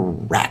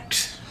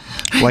 Correct.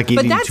 like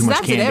But eating too much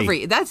that's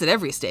candy. at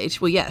every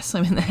stage. Well, yes.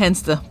 I mean,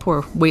 hence the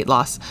poor weight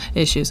loss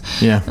issues.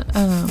 Yeah.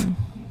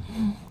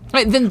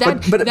 Right, then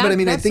But I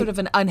mean, I that's think sort of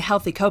an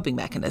unhealthy coping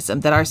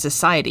mechanism that our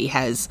society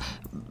has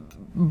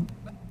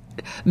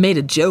made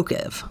a joke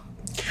of.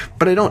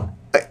 But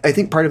I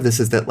think part of this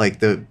is that like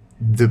the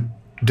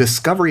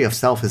discovery of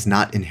self is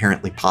not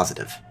inherently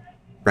positive,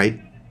 right?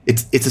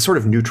 It's a sort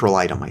of neutral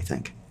item, I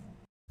think.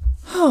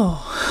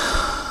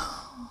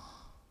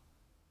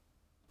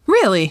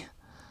 Really?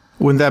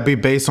 Wouldn't that be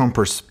based on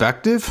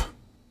perspective,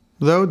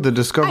 though? The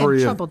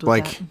discovery of troubled with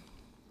like, that.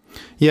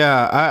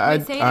 yeah,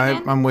 Wait, say it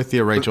again? I'm with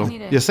you, Rachel. need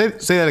to- Yeah,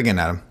 say that again,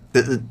 Adam.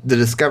 The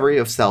discovery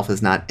of self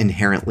is not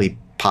inherently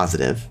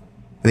positive.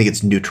 I think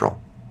it's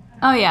neutral.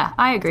 Oh, yeah,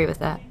 I agree with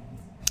that.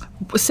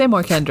 Say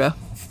more, Kendra.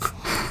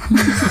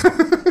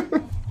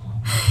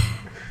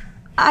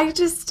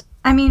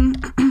 I mean,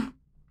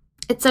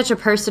 it's such a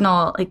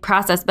personal like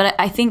process, but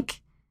I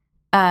think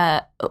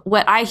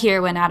what I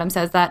hear when Adam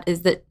says that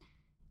is that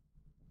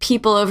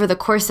people over the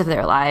course of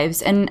their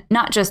lives, and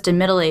not just in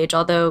middle age,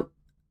 although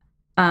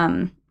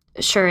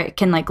sure it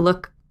can like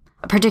look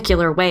a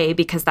particular way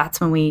because that's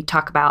when we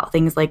talk about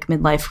things like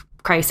midlife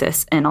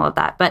crisis and all of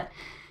that, but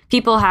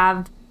people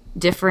have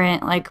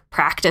different like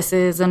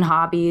practices and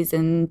hobbies,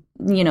 and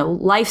you know,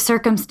 life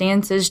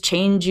circumstances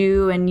change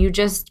you and you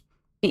just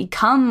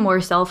become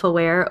more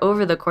self-aware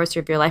over the course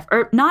of your life.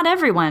 Or not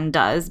everyone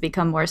does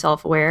become more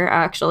self-aware,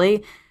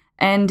 actually.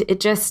 And it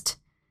just,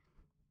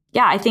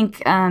 yeah, I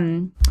think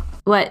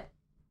what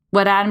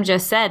Adam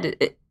just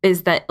said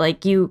is that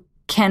like you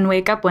can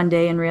wake up one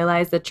day and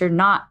realize that you're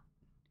not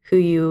who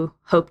you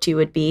hoped you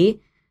would be,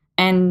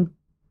 and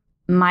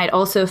might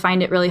also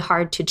find it really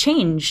hard to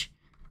change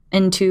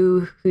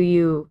into who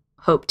you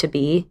hope to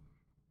be.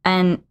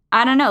 And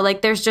I don't know,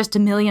 like there's just a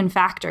million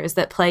factors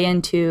that play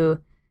into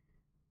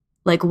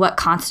like what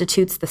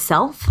constitutes the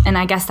self. And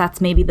I guess that's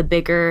maybe the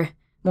bigger,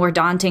 more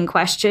daunting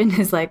question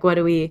is like, what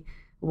are we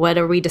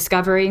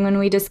discovering when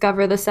we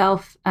discover the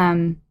self?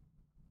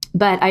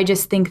 But I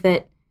just think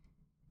that,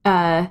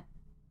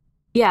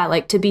 yeah,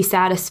 like to be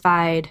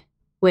satisfied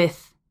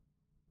with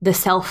the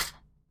self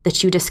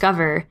that you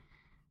discover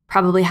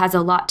probably has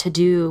a lot to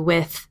do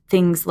with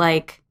things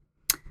like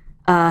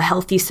a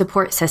healthy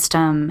support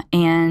system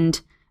and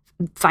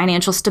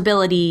financial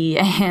stability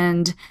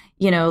and,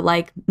 you know,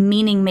 like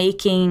meaning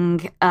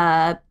making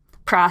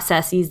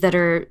processes that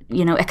are,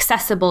 you know,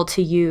 accessible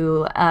to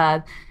you.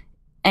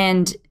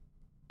 And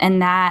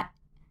that,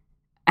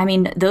 I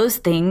mean, those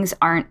things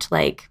aren't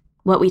like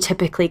what we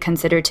typically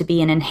consider to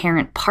be an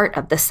inherent part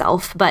of the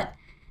self, but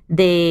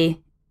they,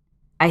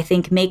 I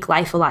think, make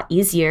life a lot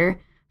easier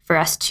for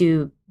us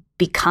to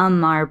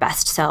become our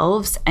best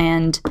selves.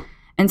 And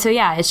so,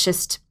 yeah, it's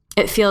just,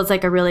 it feels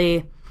like a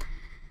really,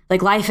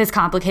 like life is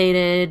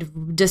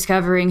complicated,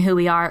 discovering who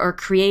we are or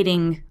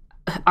creating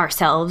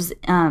ourselves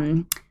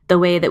the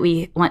way that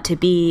we want to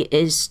be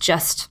is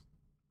just,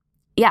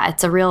 yeah,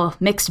 it's a real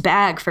mixed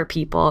bag for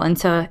people. And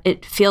so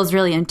it feels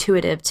really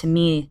intuitive to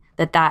me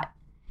that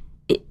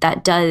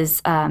it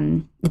is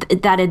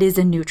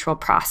a neutral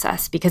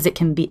process, because it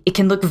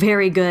can look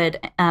very good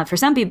for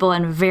some people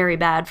and very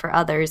bad for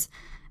others.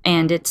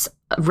 And it's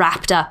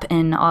wrapped up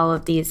in all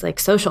of these like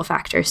social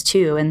factors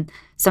too. And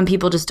some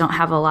people just don't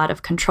have a lot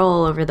of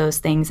control over those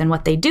things. And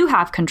what they do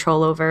have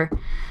control over,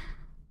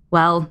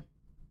 well,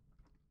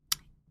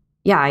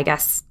 yeah, I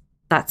guess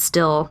that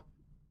still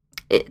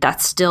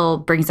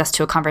brings us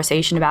to a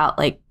conversation about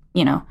like,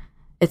 you know,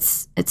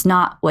 it's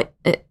not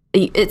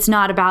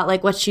about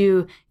like what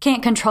you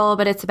can't control,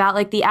 but it's about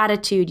like the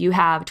attitude you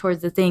have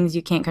towards the things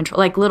you can't control,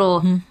 like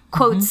little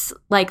quotes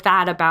like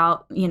that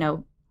about, you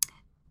know,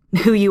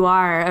 who you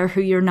are or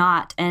who you're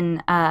not.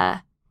 And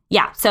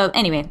yeah, so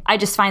anyway, I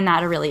just find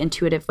that a really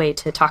intuitive way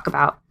to talk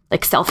about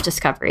like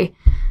self-discovery.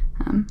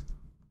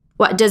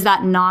 What does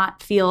that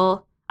not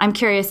feel? I'm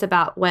curious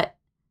about what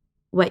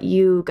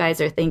you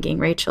guys are thinking,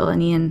 Rachel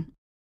and Ian.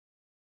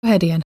 Go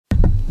ahead, Ian.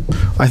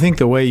 I think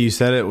the way you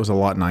said it was a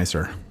lot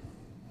nicer.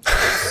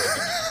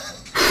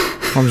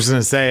 I'm just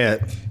going to say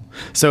it.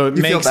 So it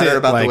You makes feel better it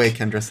about like, the way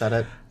Kendra said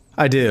it?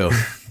 I do.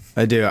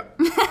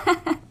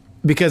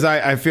 Because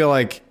I feel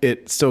like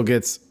it still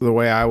gets the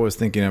way I was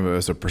thinking of it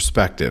as a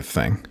perspective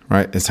thing,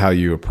 right? It's how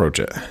you approach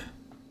it.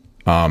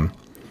 And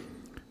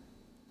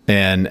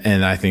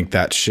I think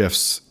that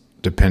shifts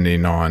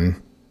depending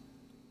on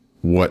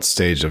what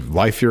stage of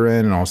life you're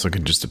in, and also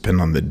can just depend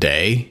on the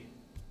day,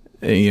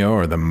 you know,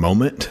 or the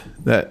moment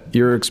that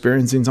you're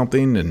experiencing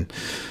something. And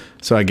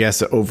so I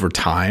guess over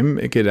time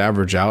it could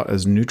average out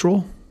as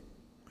neutral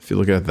if you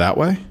look at it that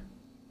way.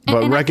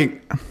 But go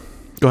ahead.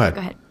 Go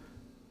ahead.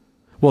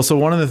 Well, so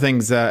one of the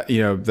things that,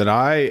 you know,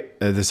 that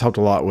this helped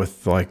a lot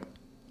with like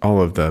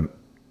all of the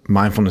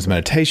mindfulness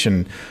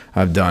meditation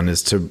I've done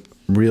is to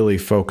really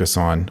focus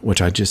on,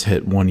 which I just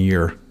hit 1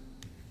 year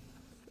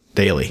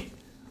daily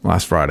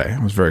last Friday.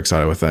 I was very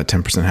excited with that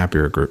 10%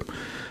 Happier group.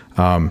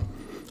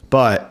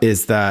 But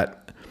is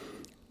that,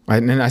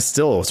 we're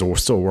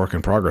still a work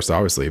in progress,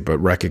 obviously, but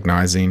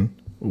recognizing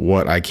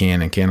what I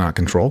can and cannot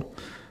control,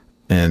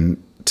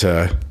 and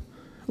to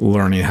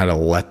learning how to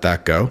let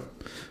that go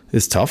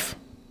is tough,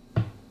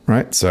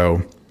 right?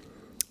 So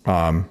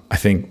I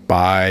think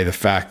by the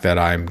fact that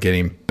I'm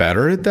getting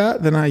better at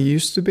that than I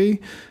used to be,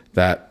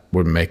 that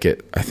would make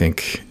it, I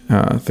think,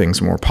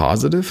 things more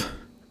positive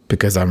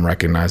because I'm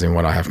recognizing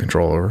what I have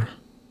control over.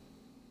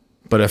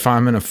 But if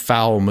I'm in a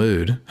foul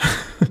mood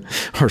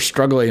or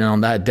struggling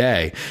on that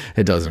day,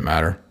 it doesn't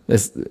matter.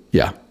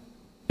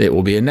 It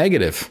will be a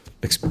negative,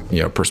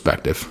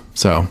 perspective.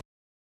 So,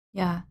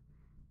 yeah.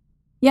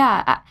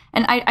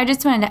 And I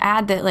just wanted to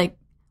add that, like,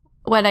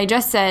 what I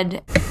just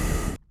said,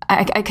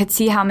 I could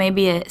see how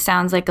maybe it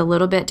sounds like a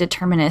little bit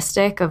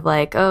deterministic of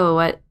like,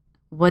 oh,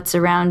 what's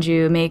around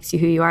you makes you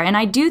who you are. And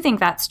I do think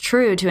that's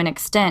true to an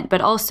extent, but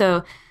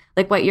also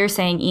like what you're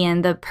saying,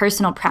 Ian, the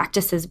personal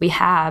practices we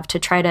have to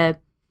try to,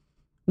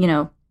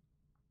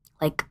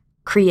 like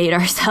create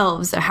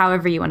ourselves, or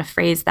however you want to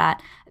phrase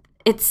that.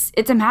 It's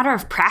a matter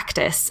of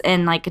practice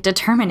and like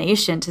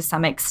determination to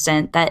some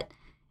extent that,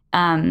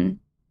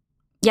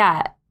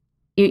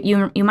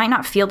 you might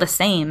not feel the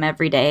same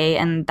every day,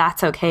 and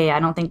that's okay. I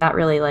don't think that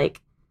really like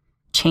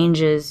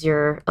changes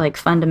your like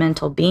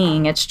fundamental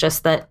being. It's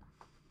just that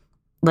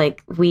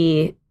like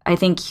I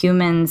think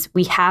humans,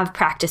 we have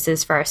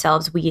practices for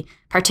ourselves. We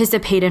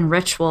participate in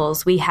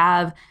rituals. We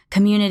have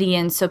community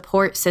and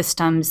support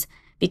systems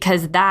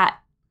because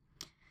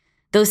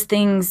those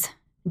things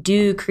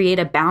do create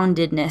a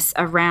boundedness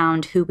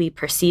around who we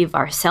perceive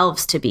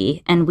ourselves to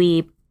be. And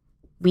we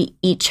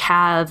each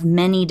have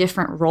many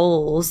different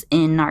roles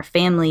in our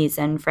families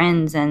and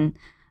friends and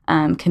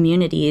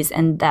communities,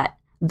 and that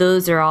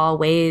those are all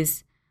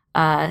ways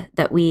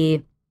that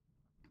we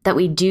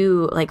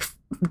do like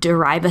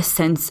derive a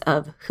sense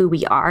of who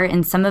we are.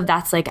 And some of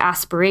that's like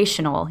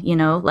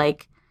aspirational,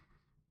 like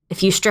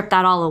if you strip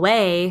that all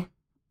away,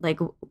 like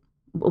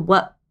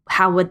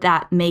how would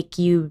that make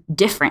you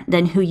different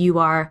than who you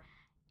are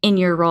in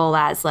your role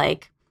as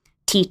like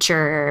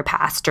teacher,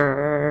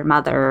 pastor,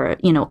 mother,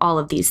 all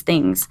of these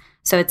things.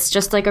 So it's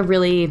just like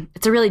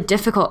it's a really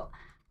difficult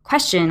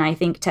question, I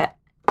think, to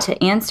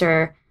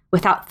answer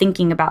without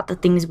thinking about the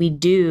things we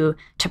do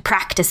to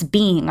practice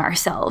being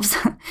ourselves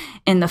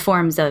in the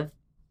forms of,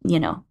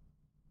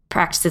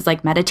 practices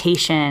like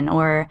meditation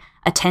or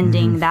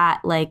attending that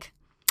like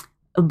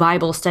a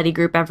Bible study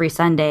group every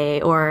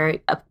Sunday, or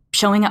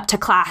showing up to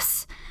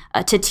class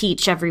to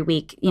teach every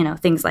week,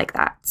 things like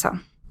that. So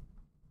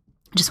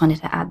I just wanted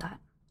to add that.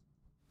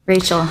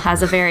 Rachel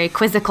has a very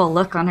quizzical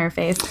look on her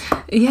face.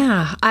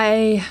 Yeah,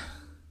 I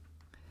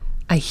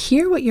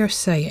hear what you're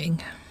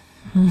saying.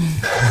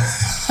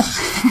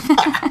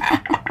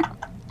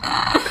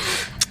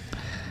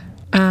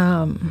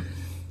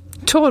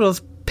 Total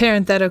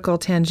parenthetical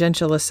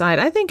tangential aside,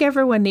 I think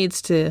everyone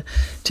needs to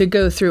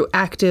go through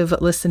active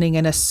listening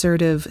and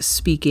assertive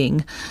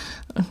speaking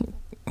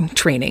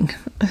training.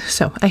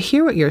 So I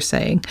hear what you're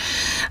saying.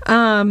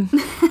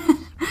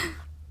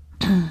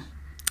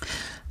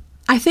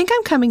 I think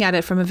I'm coming at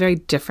it from a very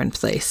different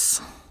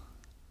place.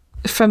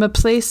 From a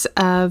place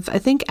of, I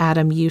think,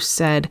 Adam, you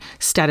said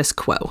status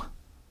quo,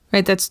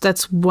 right?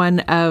 That's one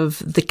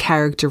of the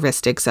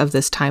characteristics of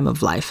this time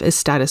of life is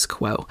status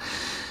quo.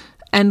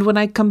 And when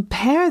I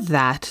compare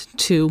that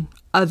to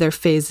other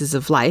phases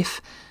of life,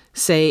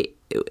 say,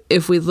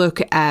 if we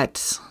look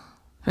at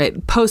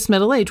right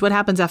post-middle age, what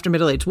happens after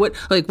middle age? What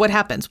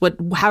happens?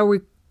 How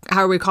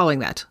are we calling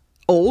that?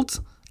 Old?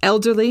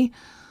 Elderly?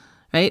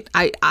 Right?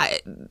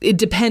 It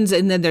depends.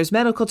 And then there's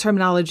medical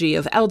terminology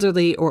of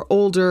elderly or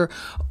older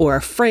or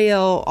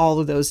frail, all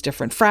of those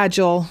different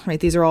fragile, right?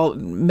 These are all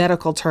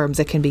medical terms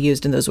that can be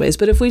used in those ways.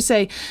 But if we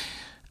say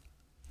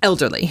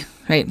elderly,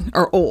 right,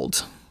 or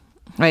old,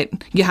 right,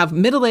 you have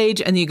middle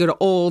age and then you go to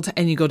old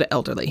and you go to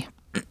elderly.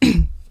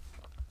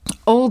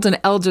 Old and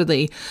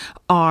elderly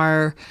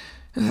are,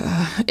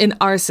 in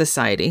our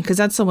society, because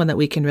that's the one that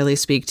we can really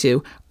speak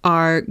to,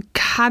 are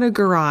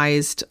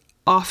categorized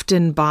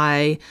often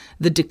by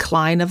the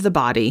decline of the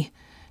body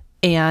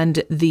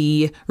and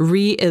the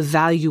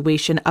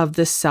reevaluation of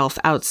the self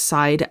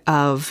outside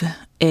of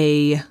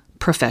a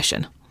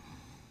profession.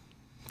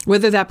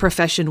 Whether that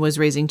profession was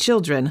raising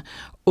children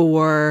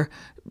or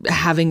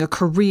having a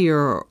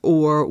career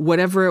or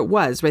whatever it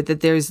was, right? That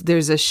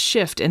there's a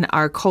shift in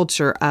our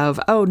culture of,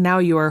 oh, now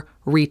you're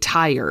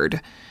retired.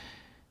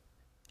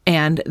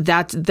 And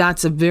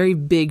that's a very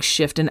big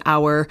shift in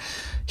our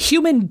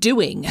human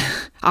doing,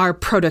 our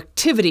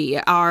productivity,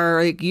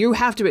 our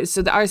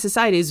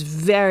society is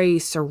very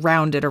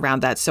surrounded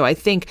around that. So I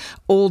think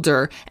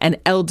older and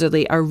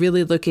elderly are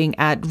really looking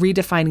at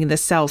redefining the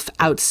self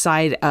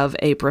outside of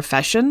a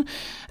profession.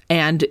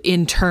 And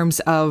in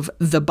terms of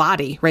the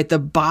body, right? The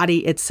body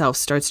itself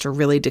starts to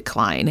really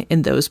decline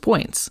in those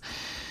points.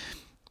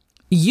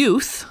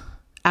 Youth,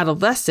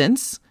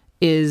 adolescence,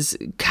 is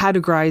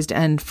categorized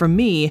and, for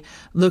me,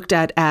 looked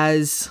at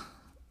as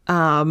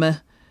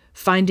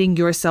finding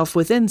yourself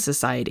within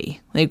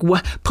society, like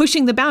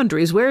pushing the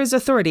boundaries. Where is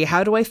authority?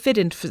 How do I fit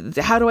in?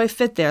 How do I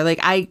fit there? Like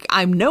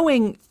I'm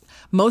knowing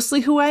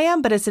mostly who I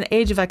am, but it's an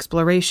age of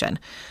exploration.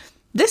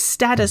 This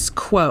status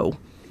quo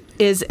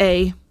is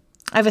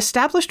I've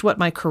established what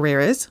my career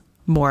is,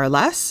 more or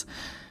less.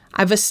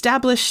 I've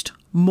established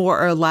more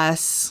or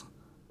less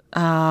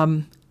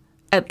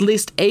at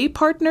least a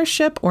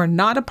partnership or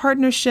not a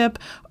partnership,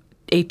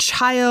 a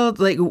child,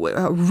 like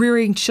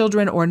rearing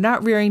children or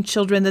not rearing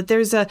children,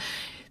 that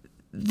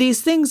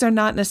these things are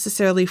not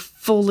necessarily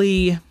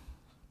fully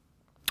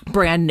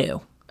brand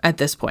new at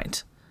this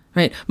point,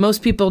 right?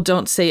 Most people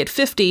don't say at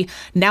 50,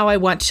 now I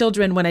want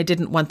children when I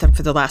didn't want them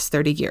for the last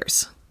 30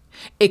 years.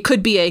 It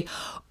could be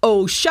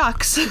oh,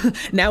 shucks,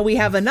 now we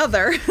have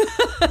another,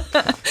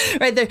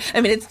 right there.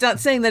 I mean, it's not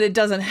saying that it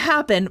doesn't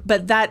happen,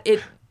 but that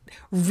it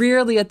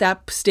rarely at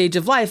that stage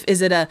of life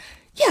is it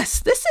yes,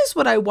 this is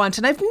what I want,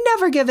 and I've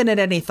never given it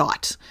any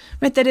thought,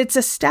 right? That it's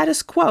a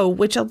status quo,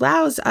 which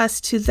allows us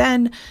to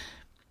then,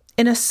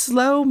 in a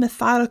slow,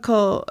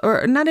 methodical,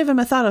 or not even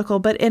methodical,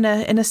 but in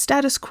a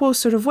status quo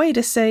sort of way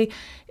to say,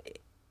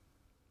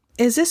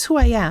 is this who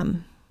I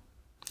am?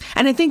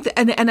 And I think that,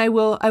 and I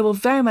will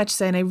very much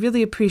say, and I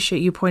really appreciate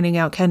you pointing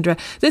out, Kendra,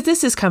 that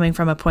this is coming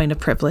from a point of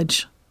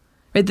privilege,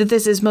 right? That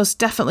this is most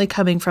definitely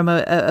coming from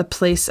a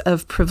place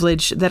of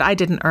privilege that I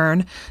didn't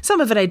earn. Some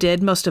of it I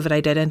did, most of it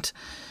I didn't.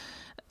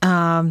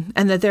 And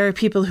that there are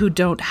people who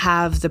don't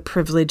have the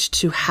privilege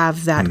to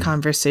have that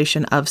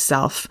conversation of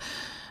self,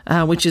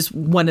 which is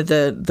one of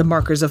the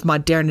markers of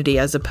modernity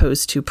as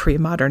opposed to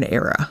pre-modern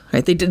era,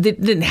 right? They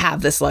didn't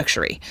have this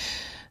luxury.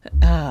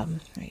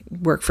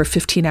 Work for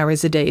 15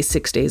 hours a day,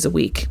 6 days a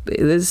week.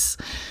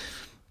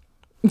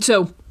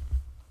 So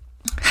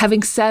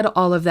having said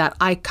all of that,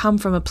 I come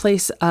from a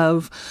place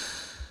of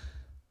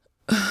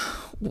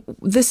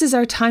this is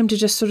our time to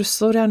just sort of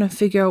slow down and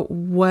figure out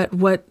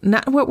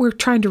not what we're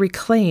trying to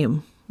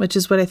reclaim, which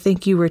is what I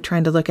think you were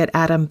trying to look at,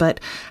 Adam, but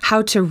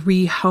how to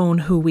re-hone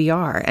who we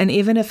are. And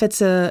even if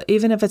it's a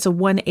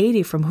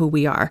 180 from who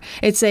we are,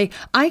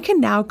 I can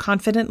now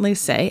confidently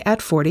say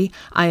at 40,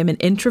 I am an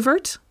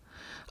introvert.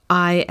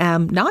 I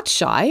am not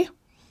shy,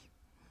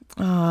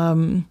 but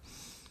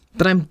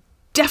I'm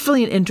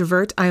definitely an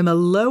introvert. I am a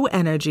low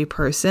energy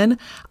person.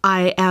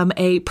 I am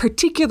a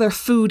particular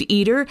food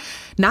eater,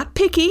 not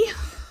picky,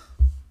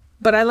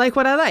 but I like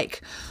what I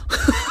like.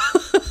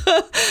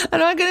 I'm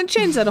not going to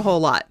change that a whole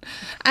lot.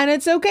 And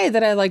it's okay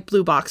that I like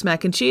blue box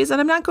mac and cheese,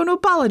 and I'm not going to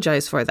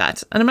apologize for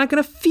that. And I'm not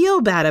going to feel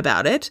bad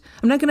about it.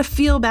 I'm not going to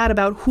feel bad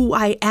about who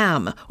I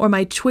am or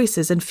my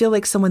choices and feel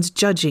like someone's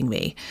judging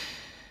me.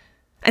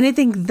 And I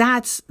think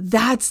that's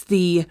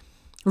the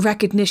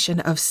recognition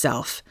of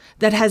self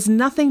that has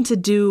nothing to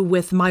do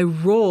with my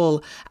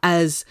role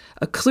as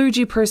a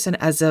clergy person,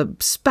 as a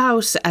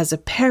spouse, as a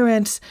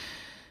parent.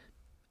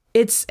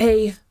 It's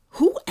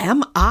who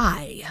am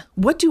I?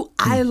 What do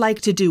I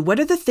like to do?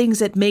 What are the things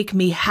that make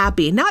me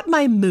happy? Not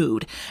my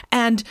mood.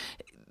 And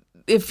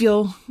if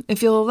you'll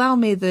allow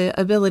me the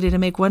ability to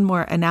make one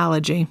more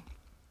analogy,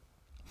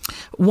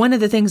 one of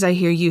the things I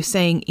hear you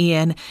saying,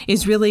 Ian,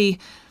 is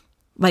really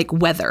like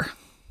weather.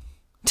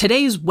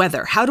 Today's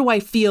weather. How do I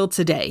feel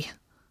today?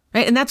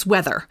 Right? And that's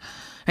weather.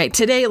 Right?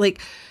 Today, it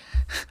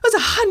was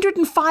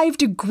 105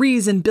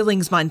 degrees in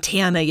Billings,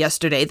 Montana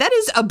yesterday. That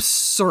is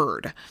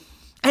absurd.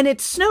 And it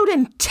snowed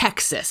in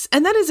Texas,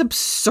 and that is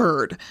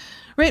absurd.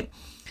 Right?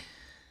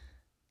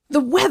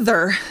 The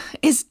weather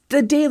is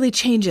the daily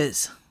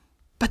changes,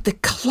 but the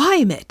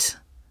climate,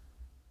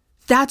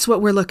 that's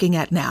what we're looking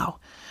at now.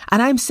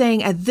 And I'm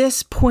saying at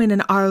this point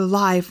in our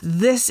life,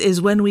 this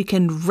is when we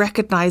can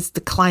recognize the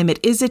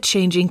climate. Is it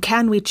changing?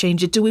 Can we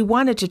change it? Do we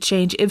want it to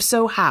change? If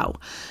so, how?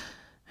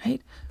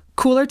 Right?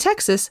 Cooler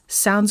Texas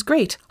sounds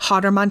great.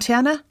 Hotter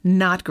Montana,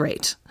 not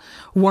great.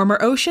 Warmer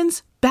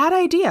oceans, bad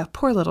idea.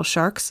 Poor little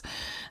sharks.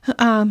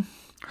 Heard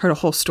a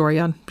whole story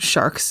on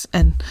sharks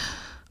and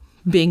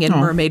being in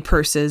mermaid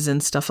purses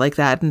and stuff like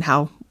that, and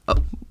how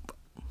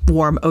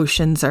warm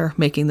oceans are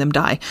making them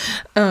die.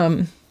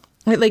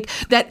 Right, like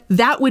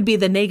that would be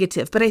the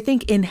negative. But I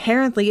think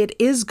inherently it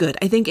is good.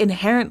 I think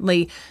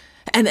inherently,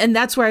 and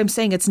that's where I'm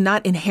saying it's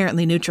not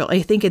inherently neutral.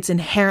 I think it's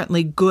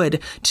inherently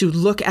good to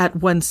look at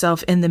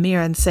oneself in the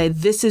mirror and say,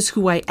 this is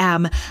who I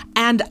am,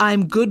 and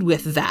I'm good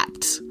with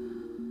that.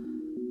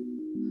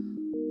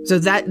 So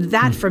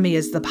that for me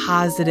is the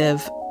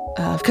positive,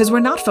 because we're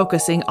not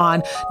focusing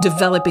on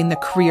developing the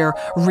career,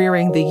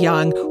 rearing the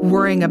young,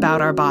 worrying about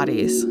our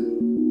bodies.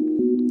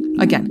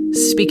 Again,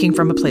 speaking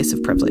from a place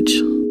of privilege.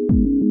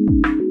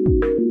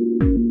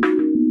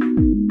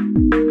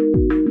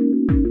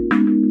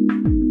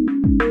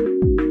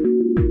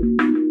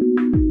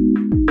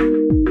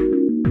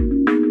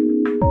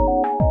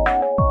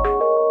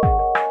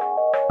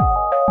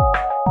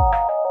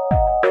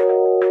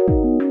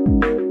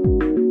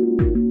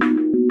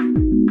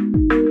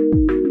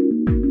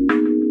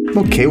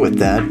 I'm okay with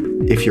that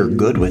if you're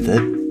good with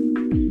it.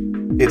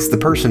 It's the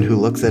person who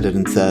looks at it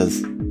and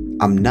says,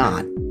 I'm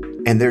not,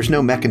 and there's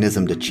no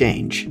mechanism to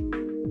change,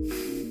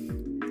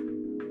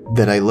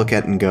 that I look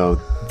at and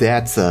go,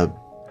 that's a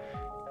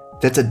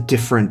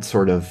different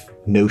sort of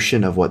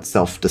notion of what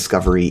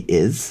self-discovery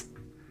is.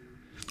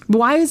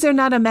 Why is there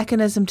not a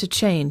mechanism to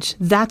change?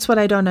 That's what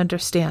I don't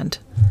understand.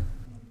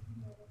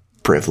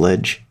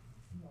 Privilege.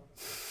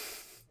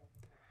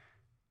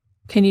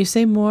 Can you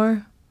say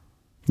more?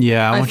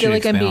 Yeah, I want feel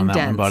you to like I'm expand on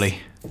being that one, dense. buddy.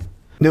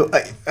 No,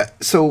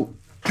 so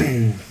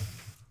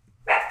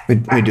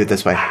let me do it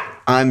this way.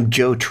 I'm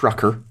Joe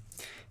Trucker,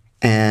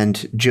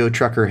 and Joe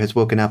Trucker has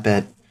woken up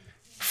at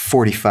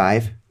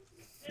 45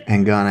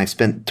 and gone, I've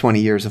spent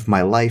 20 years of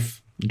my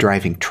life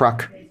driving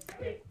truck,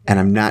 and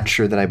I'm not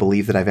sure that I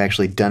believe that I've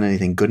actually done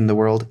anything good in the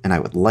world, and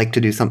I would like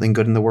to do something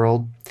good in the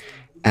world.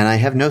 And I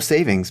have no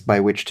savings by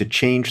which to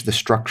change the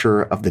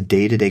structure of the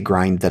day-to-day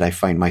grind that I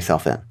find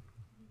myself in.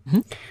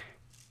 Mm-hmm.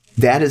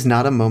 That is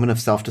not a moment of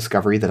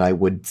self-discovery that I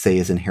would say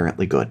is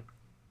inherently good.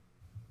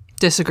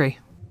 Disagree.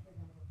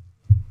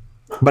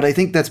 But I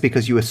think that's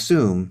because you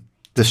assume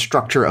the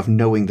structure of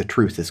knowing the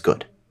truth is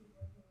good.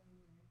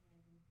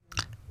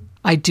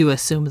 I do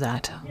assume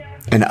that.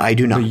 And I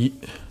do not.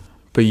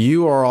 But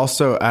you are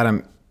also,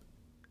 Adam,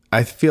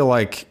 I feel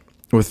like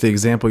with the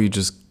example you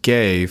just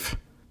gave,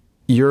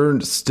 you're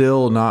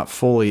still not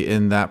fully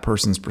in that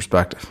person's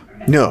perspective.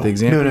 No. The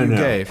example No. you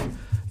gave,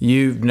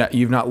 you've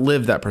not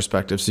lived that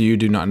perspective, so you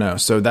do not know.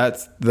 So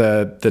that's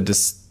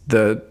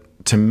the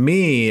to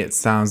me, it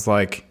sounds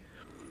like,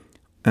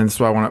 and that's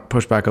why I want to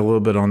push back a little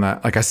bit on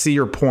that. Like, I see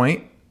your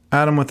point,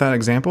 Adam, with that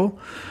example.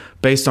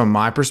 Based on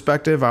my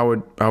perspective, I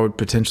would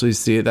potentially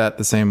see it that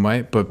the same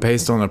way. But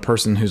based on a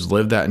person who's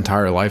lived that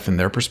entire life in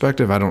their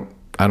perspective,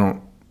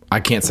 I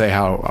can't say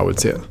how I would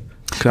see it.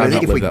 Because I've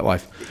not lived that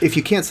life. If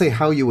you can't say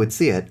how you would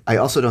see it, I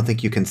also don't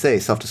think you can say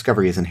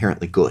self-discovery is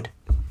inherently good.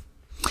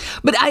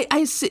 But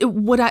I see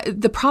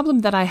the problem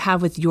that I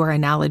have with your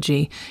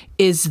analogy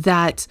is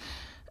that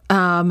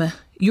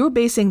you're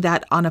basing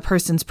that on a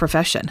person's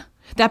profession.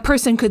 That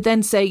person could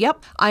then say,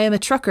 yep, I am a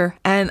trucker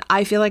and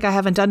I feel like I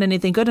haven't done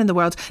anything good in the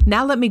world.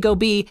 Now let me go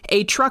be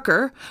a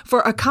trucker for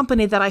a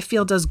company that I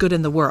feel does good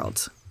in the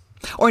world.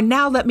 Or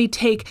now let me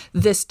take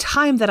this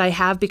time that I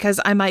have because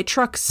I might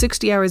truck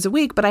 60 hours a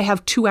week, but I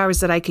have 2 hours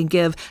that I can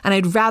give. And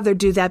I'd rather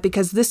do that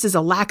because this is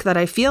a lack that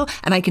I feel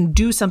and I can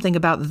do something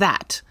about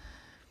that.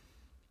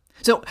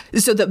 So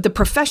the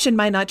profession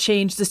might not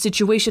change. The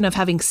situation of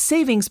having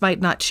savings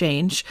might not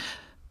change,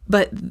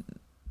 but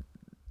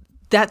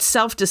that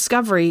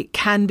self-discovery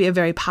can be a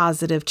very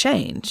positive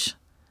change.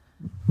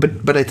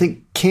 But I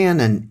think can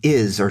and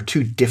is are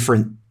two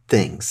different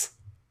things.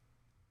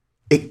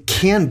 It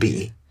can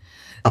be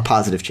a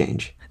positive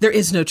change. There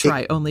is no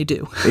try, only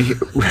do.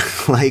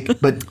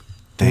 But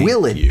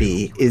will it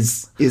be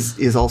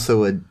is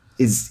also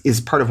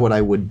is part of what I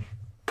would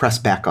press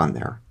back on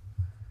there.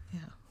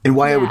 Yeah. And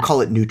why I would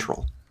call it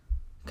neutral.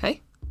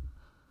 Okay.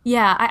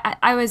 Yeah,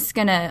 I was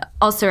going to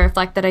also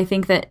reflect that I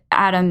think that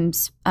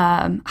Adam's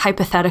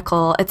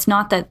hypothetical, it's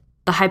not that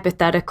the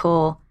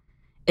hypothetical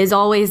is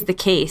always the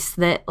case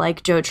that,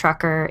 like, Joe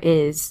Trucker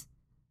is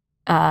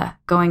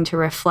going to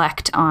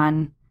reflect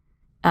on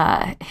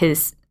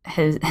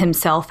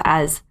himself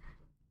as,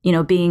 you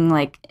know, being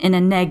like in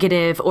a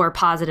negative or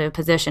positive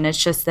position.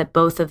 It's just that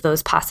both of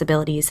those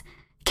possibilities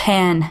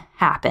can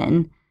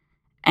happen.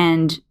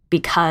 And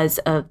because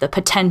of the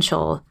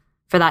potential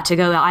for that to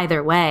go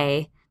either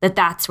way,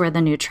 that's where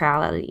the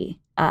neutrality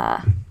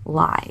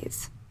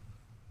lies.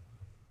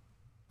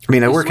 I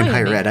mean, I work in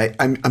higher ed.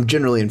 I'm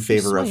generally in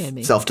favor of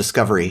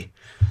self-discovery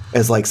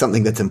as like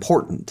something that's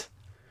important.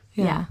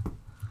 Yeah.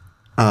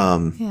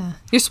 Yeah.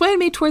 You're swaying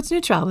me towards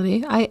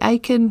neutrality. I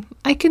can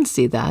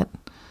see that.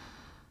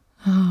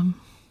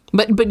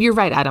 But you're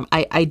right, Adam.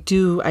 I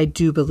do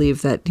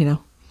believe that, you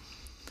know,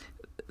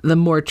 the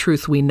more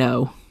truth we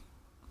know,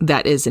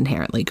 that is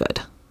inherently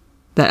good.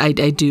 That I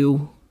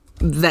do.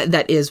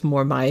 That is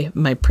more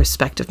my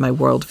perspective, my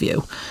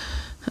worldview.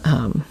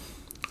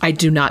 I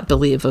do not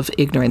believe of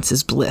ignorance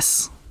is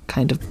bliss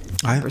kind of.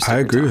 I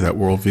agree with that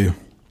worldview.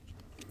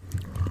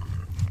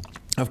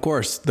 Of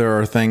course, there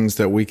are things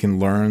that we can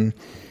learn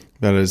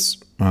that is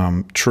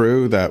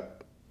true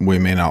that we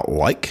may not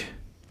like.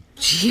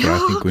 Yeah. But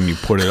I think when you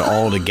put it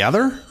all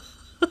together,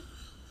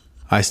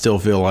 I still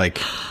feel like,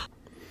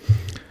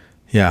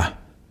 yeah,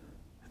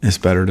 it's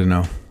better to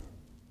know.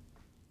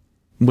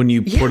 When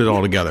you put it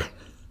all together.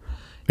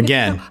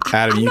 Again,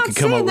 Adam, you could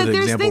come up with an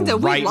example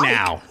right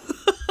now.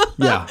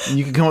 Yeah,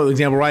 you could come up with an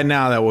example right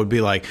now that would be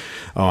like,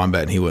 oh, I'm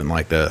betting he wouldn't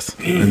like this.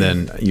 And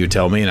then you would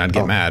tell me and I'd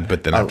get mad.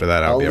 But then after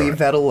that, I'll be all right. I'll leave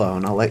that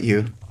alone. I'll let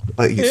you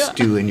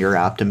stew in your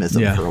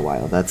optimism for a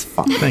while. That's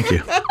fine. Thank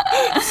you.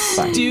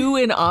 Stew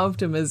in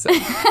optimism.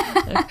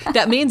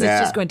 That means it's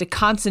just going to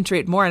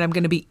concentrate more and I'm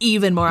going to be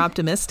even more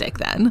optimistic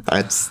then.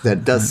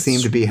 That does seem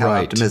to be how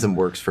optimism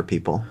works for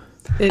people.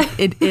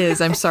 It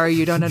is. I'm sorry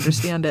you don't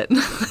understand it.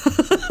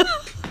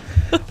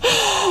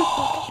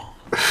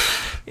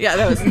 Yeah,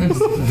 that was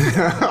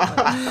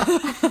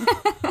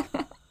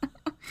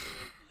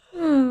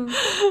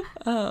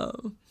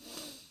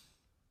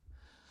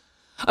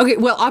Okay,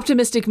 well,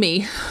 optimistic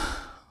me.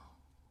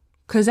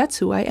 Because that's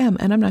who I am,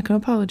 and I'm not going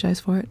to apologize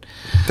for it.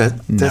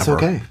 That's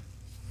okay.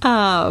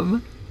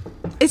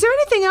 Is there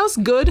anything else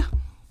good?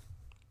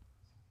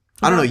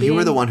 I don't know. You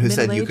were the one who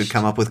said you could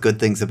come up with good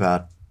things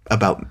about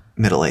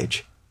middle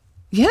age.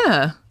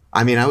 Yeah.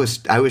 I mean, I was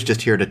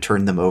just here to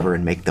turn them over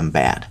and make them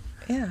bad.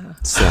 Yeah.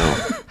 So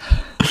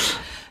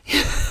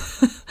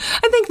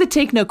think the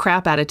take no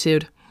crap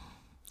attitude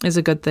is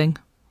a good thing.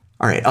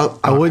 All right.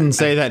 I wouldn't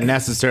say that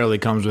necessarily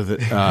comes with it.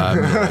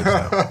 Middle-age,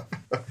 though.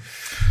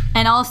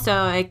 And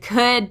also, it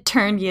could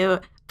turn you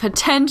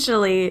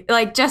potentially,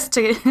 like, just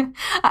to,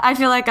 I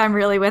feel like I'm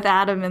really with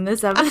Adam in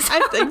this episode.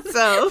 I think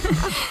so.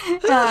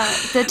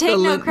 The take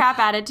no crap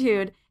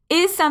attitude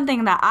is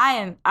something that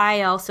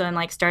I also am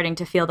like starting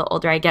to feel the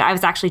older I get. I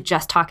was actually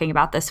just talking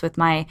about this with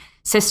my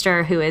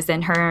sister who is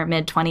in her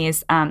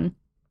mid-20s, and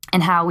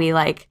how we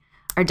like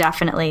are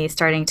definitely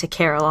starting to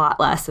care a lot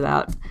less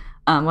about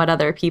what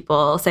other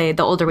people say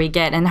the older we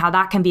get, and how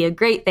that can be a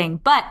great thing.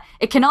 But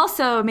it can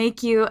also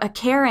make you a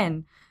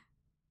Karen.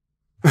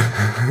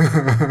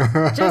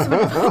 Just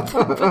want to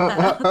put that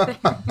out there.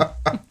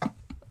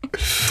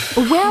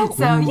 Well,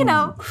 so, you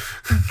know,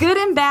 good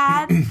and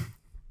bad.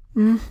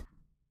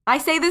 I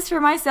say this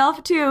for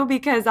myself too,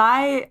 because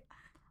I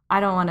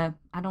don't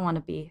want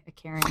to be a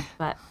Karen,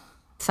 but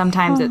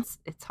sometimes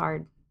it's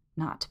hard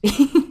not to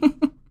be.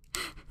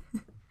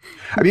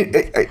 I mean,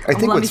 I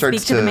think Let what me starts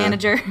speak to the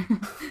manager.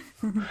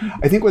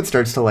 I think what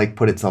starts to like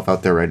put itself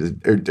out there, right,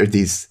 are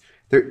these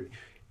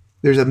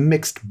there's a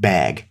mixed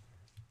bag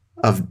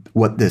of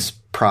what this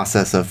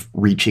process of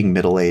reaching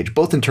middle age,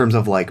 both in terms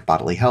of like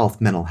bodily health,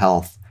 mental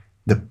health,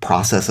 the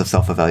process of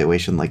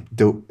self-evaluation, like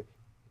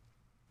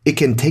it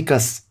can take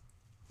us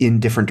in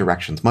different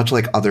directions, much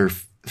like other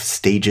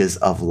stages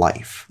of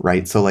life,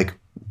 right? So like,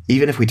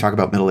 even if we talk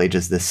about middle age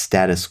as this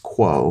status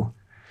quo,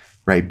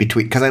 right,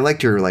 between, because I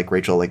liked your, like,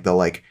 Rachel, like the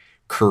like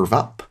curve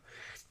up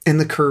and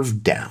the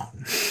curve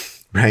down,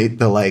 right?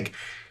 The like,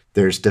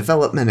 there's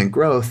development and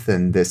growth,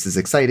 and this is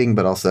exciting,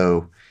 but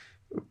also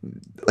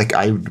like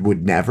I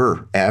would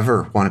never,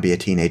 ever want to be a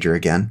teenager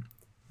again.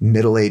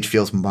 Middle age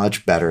feels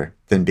much better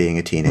than being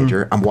a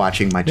teenager. I'm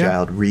watching my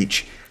child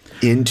reach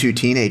into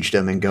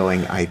teenagedom and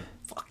going, I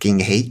fucking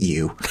hate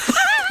you.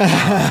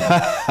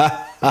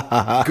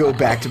 Go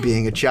back to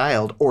being a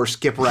child or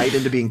skip right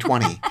into being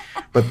 20.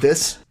 But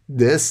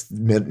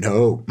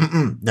no,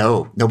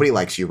 nobody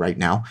likes you right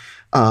now.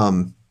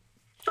 I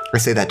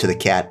say that to the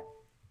cat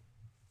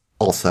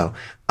also,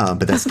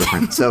 but that's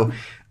different. So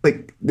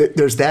like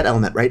there's that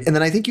element, right? And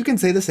then I think you can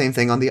say the same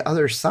thing on the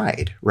other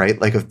side, right?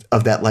 Like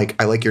of that,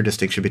 like, I like your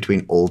distinction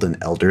between old and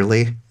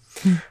elderly,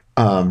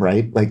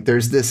 right? Like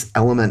there's this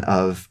element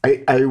of,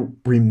 I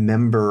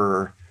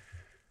remember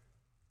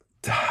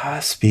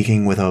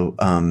speaking with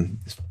a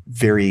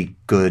very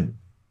good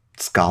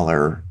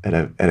scholar at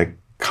a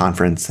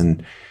conference,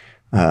 and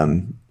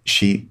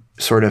she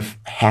sort of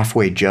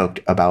halfway joked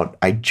about,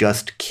 I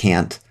just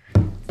can't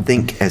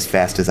think as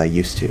fast as I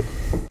used to.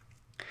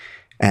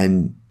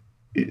 And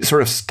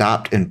sort of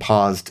stopped and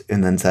paused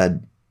and then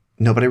said,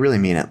 no, but I really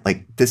mean it.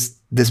 Like this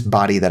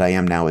body that I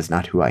am now is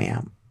not who I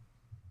am,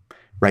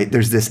 right?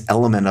 There's this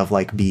element of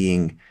like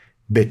being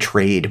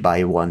betrayed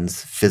by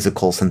one's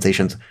physical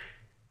sensations,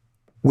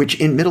 which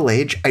in middle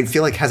age, I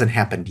feel like hasn't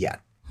happened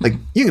yet. Like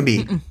you can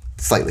be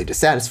slightly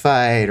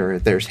dissatisfied, or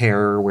there's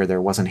hair where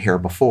there wasn't hair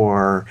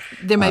before.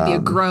 There might be a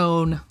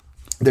groan.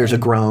 There's a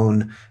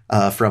groan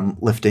from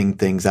lifting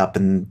things up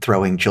and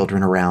throwing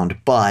children around,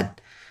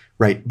 but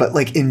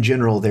like in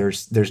general,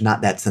 there's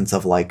not that sense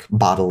of like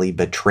bodily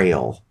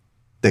betrayal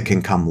that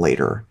can come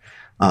later.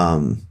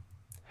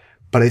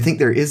 But I think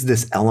there is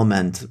this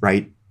element,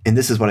 right? And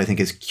this is what I think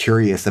is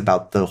curious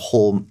about the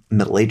whole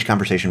middle age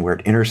conversation, where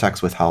it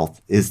intersects with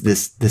health, is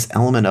this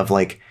element of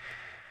like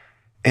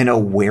an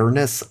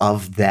awareness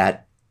of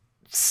that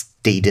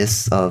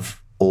status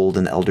of old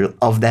and elder,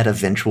 of that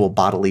eventual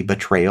bodily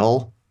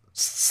betrayal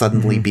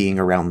suddenly being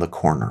around the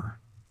corner,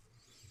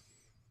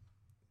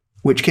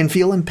 which can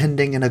feel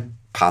impending in a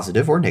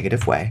positive or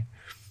negative way.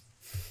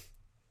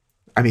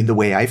 I mean, the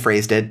way I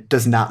phrased it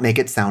does not make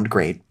it sound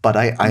great, but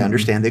I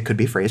understand it could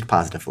be phrased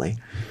positively.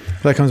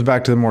 That comes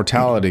back to the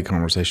mortality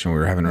conversation we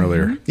were having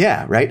earlier.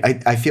 Yeah, right.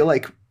 I feel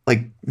like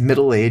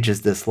middle age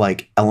is this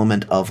like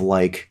element of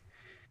like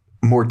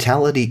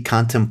mortality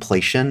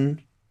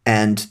contemplation,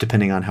 and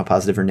depending on how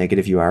positive or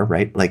negative you are,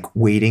 right? Like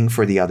waiting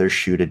for the other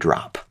shoe to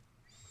drop,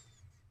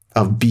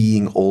 of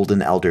being old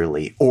and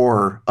elderly,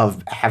 or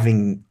of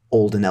having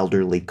old and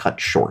elderly cut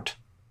short,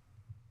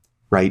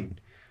 right?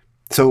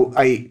 So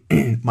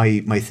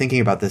my thinking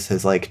about this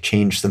has like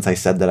changed since I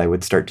said that I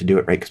would start to do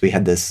it, right? Because we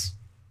had this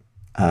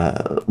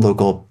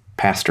local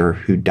pastor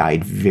who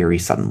died very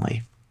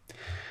suddenly.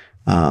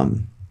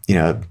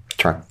 A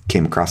truck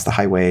came across the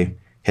highway,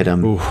 hit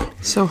him. Oof.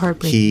 So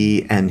heartbreaking.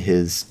 He and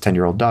his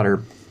 10-year-old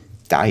daughter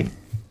died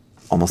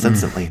almost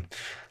instantly.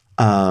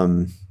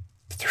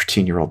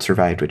 13-year-old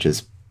survived, which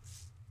is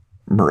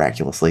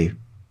miraculously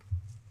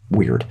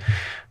weird.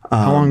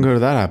 How long ago did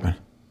that happen?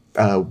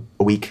 A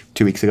week,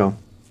 2 weeks ago.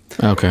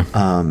 Okay.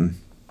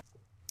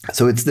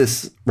 So it's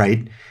this,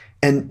 right?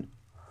 And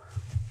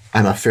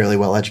I'm a fairly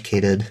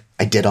well-educated,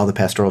 I did all the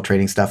pastoral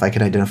training stuff. I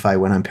can identify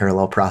when I'm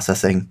parallel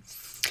processing.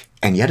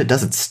 And yet it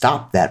doesn't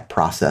stop that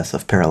process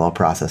of parallel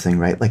processing,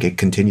 right? Like it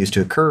continues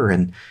to occur.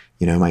 And,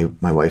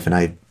 my wife and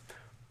I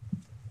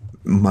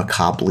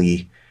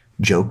macabrely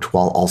joked,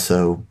 while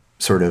also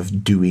sort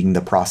of doing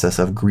the process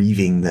of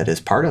grieving that is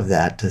part of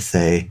that, to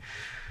say,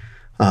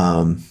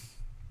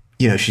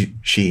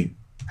 She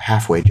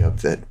halfway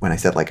joked that when I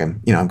said like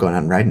I'm going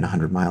out and riding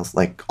 100 miles,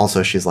 like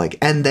also she's like,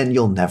 and then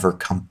you'll never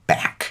come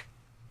back.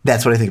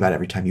 That's what I think about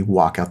every time you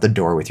walk out the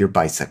door with your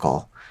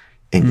bicycle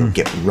and you'll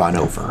get run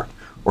over,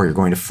 or you're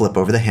going to flip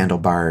over the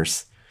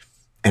handlebars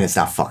and it's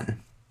not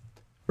fun,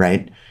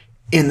 right?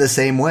 In the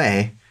same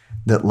way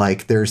that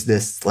like there's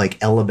this like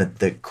element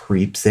that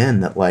creeps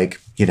in that like,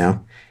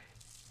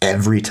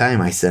 every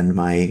time I send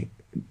my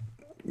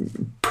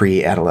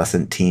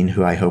pre-adolescent teen,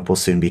 who I hope will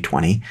soon be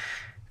 20,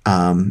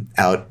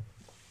 out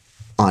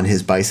on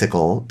his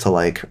bicycle to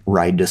like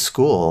ride to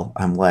school,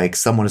 I'm like,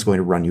 someone is going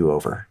to run you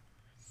over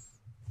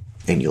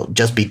and you'll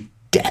just be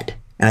dead.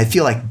 And I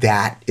feel like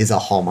that is a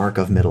hallmark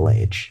of middle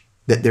age,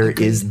 that there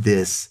is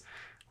this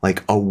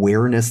like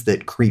awareness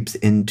that creeps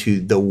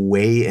into the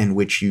way in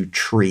which you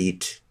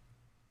treat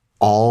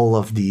all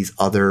of these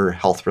other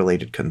health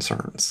related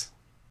concerns.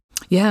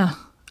 Yeah,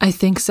 I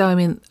think so. I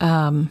mean,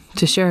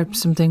 to share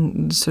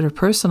something sort of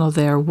personal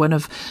there,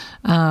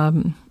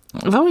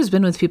 I've always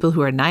been with people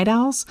who are night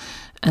owls.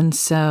 And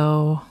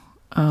so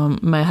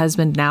my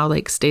husband now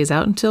like stays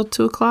out until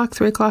 2 o'clock,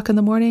 3 o'clock in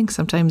the morning,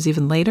 sometimes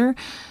even later.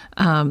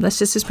 That's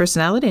just his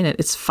personality, and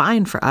it's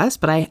fine for us,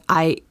 but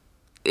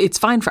it's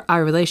fine for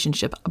our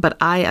relationship. But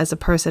I, as a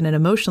person, and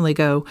emotionally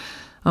go,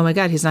 oh my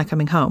God, he's not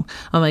coming home.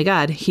 Oh my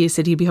God, he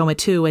said he'd be home at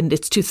 2 and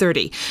it's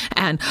 2:30.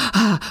 And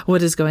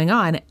what is going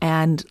on?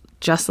 And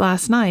just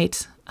last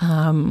night,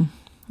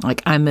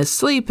 like I'm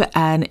asleep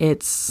and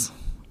it's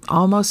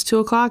almost 2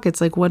 o'clock.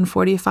 It's like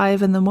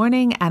 1:45 in the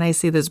morning. And I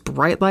see this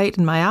bright light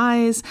in my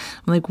eyes.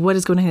 I'm like, what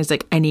is going on? He's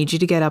like, I need you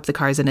to get up. The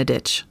car's in a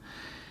ditch.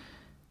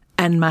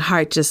 And my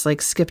heart just like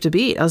skipped a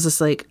beat. I was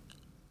just like,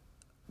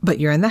 but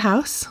you're in the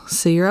house,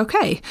 so you're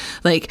okay.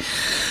 Like,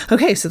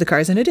 okay, so the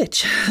car's in a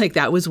ditch. Like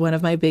that was one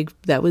of my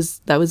that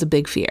was a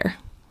big fear.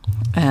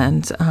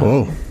 And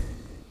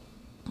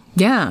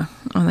yeah,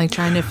 I'm like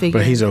trying to figure.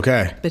 But he's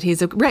okay. But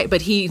he's right.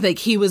 But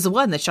he was the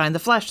one that shined the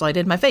flashlight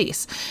in my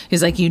face.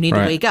 He's like, you need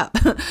to wake up.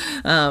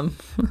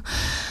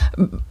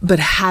 But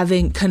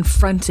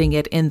confronting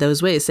it in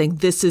those ways, saying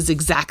this is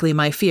exactly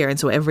my fear, and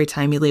so every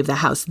time you leave the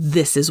house,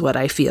 this is what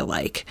I feel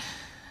like.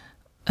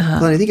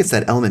 Well, and I think it's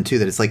that element too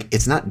that it's like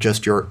it's not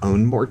just your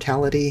own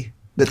mortality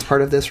that's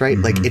part of this, right?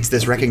 Mm-hmm. Like it's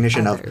this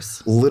recognition of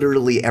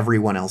literally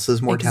everyone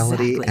else's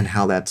mortality and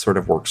how that sort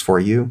of works for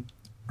you,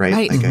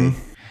 right? Like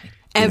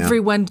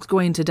everyone's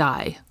going to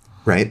die.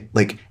 Right?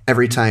 Like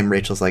every time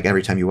Rachel's like,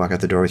 every time you walk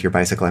out the door with your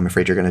bicycle, I'm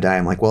afraid you're going to die.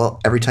 I'm like,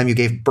 well, every time you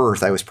gave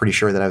birth, I was pretty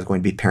sure that I was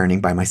going to be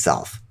parenting by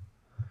myself.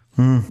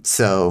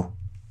 So,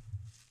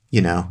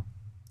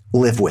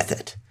 live with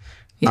it.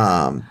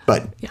 Yeah.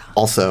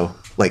 Also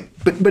like,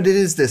 but it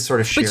is this sort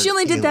of shared But you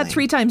only did that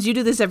 3 times. You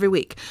do this every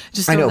week.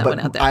 Just throw that one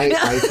out there.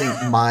 I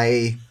think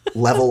my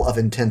level of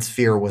intense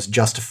fear was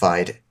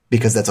justified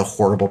because that's a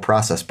horrible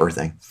process,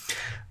 birthing.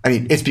 I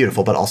mean, it's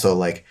beautiful, but also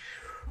like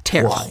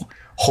terrifying.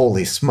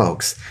 Holy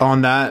smokes.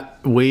 On that,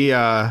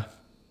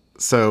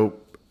 so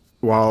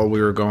while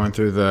we were going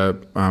through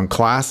the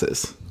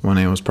classes when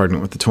Anne was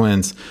pregnant with the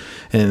twins,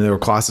 and there were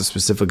classes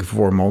specifically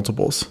for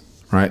multiples,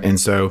 right? And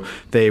so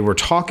they were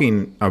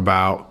talking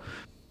about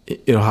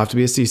it'll have to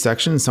be a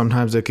C-section.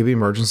 Sometimes it could be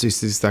emergency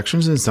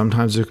C-sections, and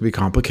sometimes there could be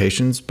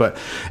complications.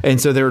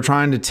 And so they were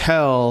trying to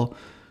tell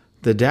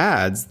the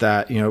dads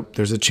that,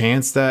 there's a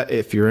chance that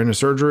if you're in a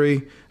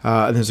surgery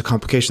and there's a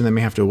complication, they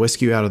may have to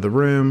whisk you out of the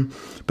room,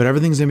 but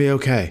everything's going to be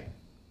okay.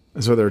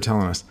 That's what they were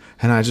telling us.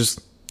 And I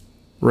just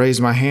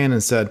raised my hand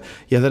and said,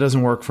 yeah, that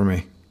doesn't work for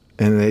me.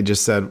 And they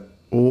just said,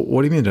 well,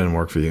 what do you mean it doesn't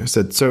work for you? I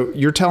said, so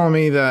you're telling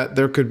me that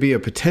there could be a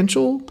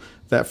potential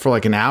that for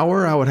like an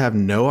hour, I would have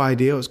no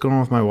idea what's going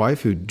on with my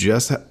wife who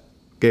just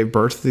gave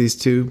birth to these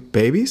 2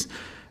 babies.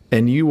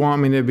 And you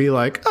want me to be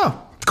like,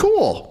 oh,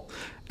 cool.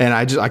 And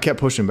I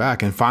kept pushing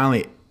back. And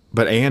finally,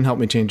 but Anne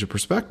helped me change the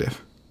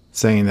perspective,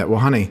 saying that,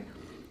 well, honey,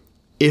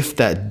 if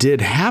that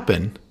did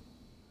happen,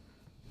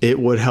 it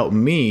would help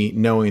me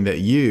knowing that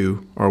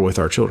you are with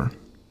our children,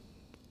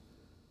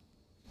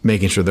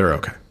 making sure they're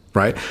okay.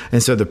 Right.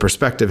 And so the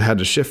perspective had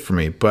to shift for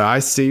me. But I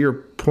see your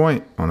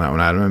point on that one,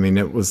 Adam. I mean,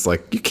 it was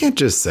like, you can't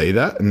just say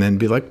that and then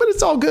be like, but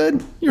it's all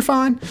good. You're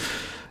fine.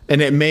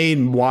 And it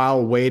made,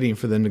 while waiting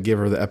for them to give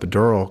her the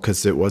epidural,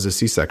 because it was a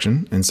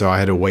C-section. And so I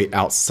had to wait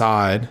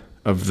outside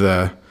of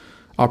the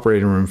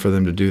operating room for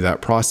them to do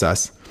that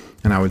process.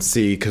 And I would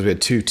see, because we had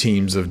 2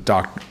 teams of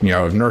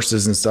of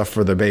nurses and stuff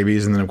for the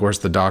babies, and then of course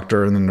the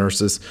doctor and the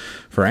nurses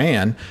for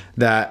Anne,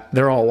 that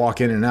they're all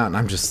walking in and out, and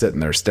I'm just sitting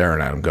there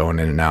staring at them going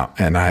in and out.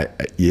 And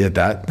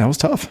that was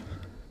tough.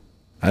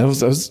 That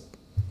was an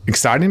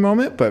exciting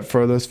moment, but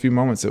for those few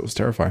moments, it was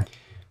terrifying.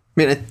 I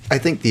mean, I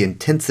think the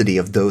intensity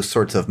of those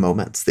sorts of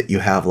moments that you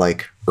have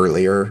like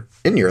earlier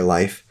in your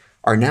life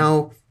are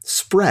now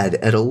spread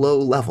at a low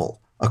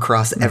level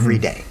across every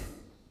day.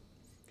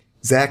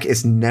 Zach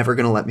is never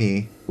going to let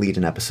me lead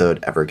an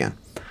episode ever again.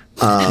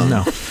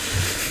 No.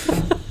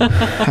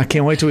 I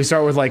can't wait till we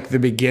start with like the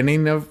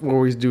beginning of where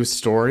we do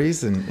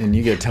stories and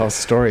you get to tell us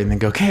a story and then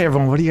go, okay,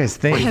 everyone, what do you guys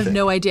think? I have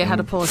no idea how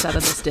to pull us out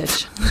of this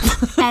ditch.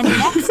 And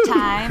next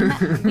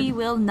time, we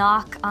will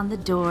knock on the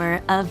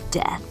door of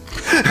death.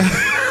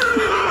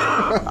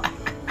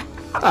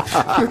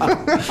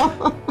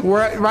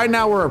 Right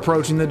now we're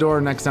approaching the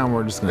door. Next time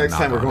we're just going to Next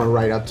time we're going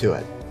right up to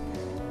it.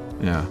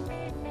 Yeah.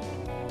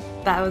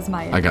 That was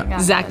my I got- ending on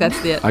Zach, that.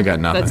 that's it. I got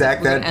nothing.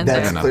 Zach,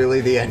 that's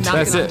clearly the end. Knocking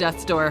That's on it.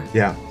 death's door.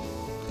 Yeah.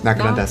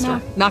 Knocking on death's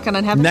door. Knocking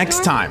on heaven's Next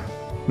door? time.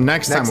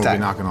 Next time we'll be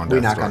knocking on death's door.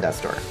 We knock on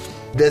death's door.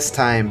 This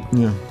time,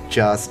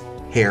 just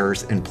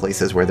hairs in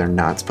places where they're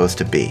not supposed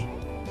to be.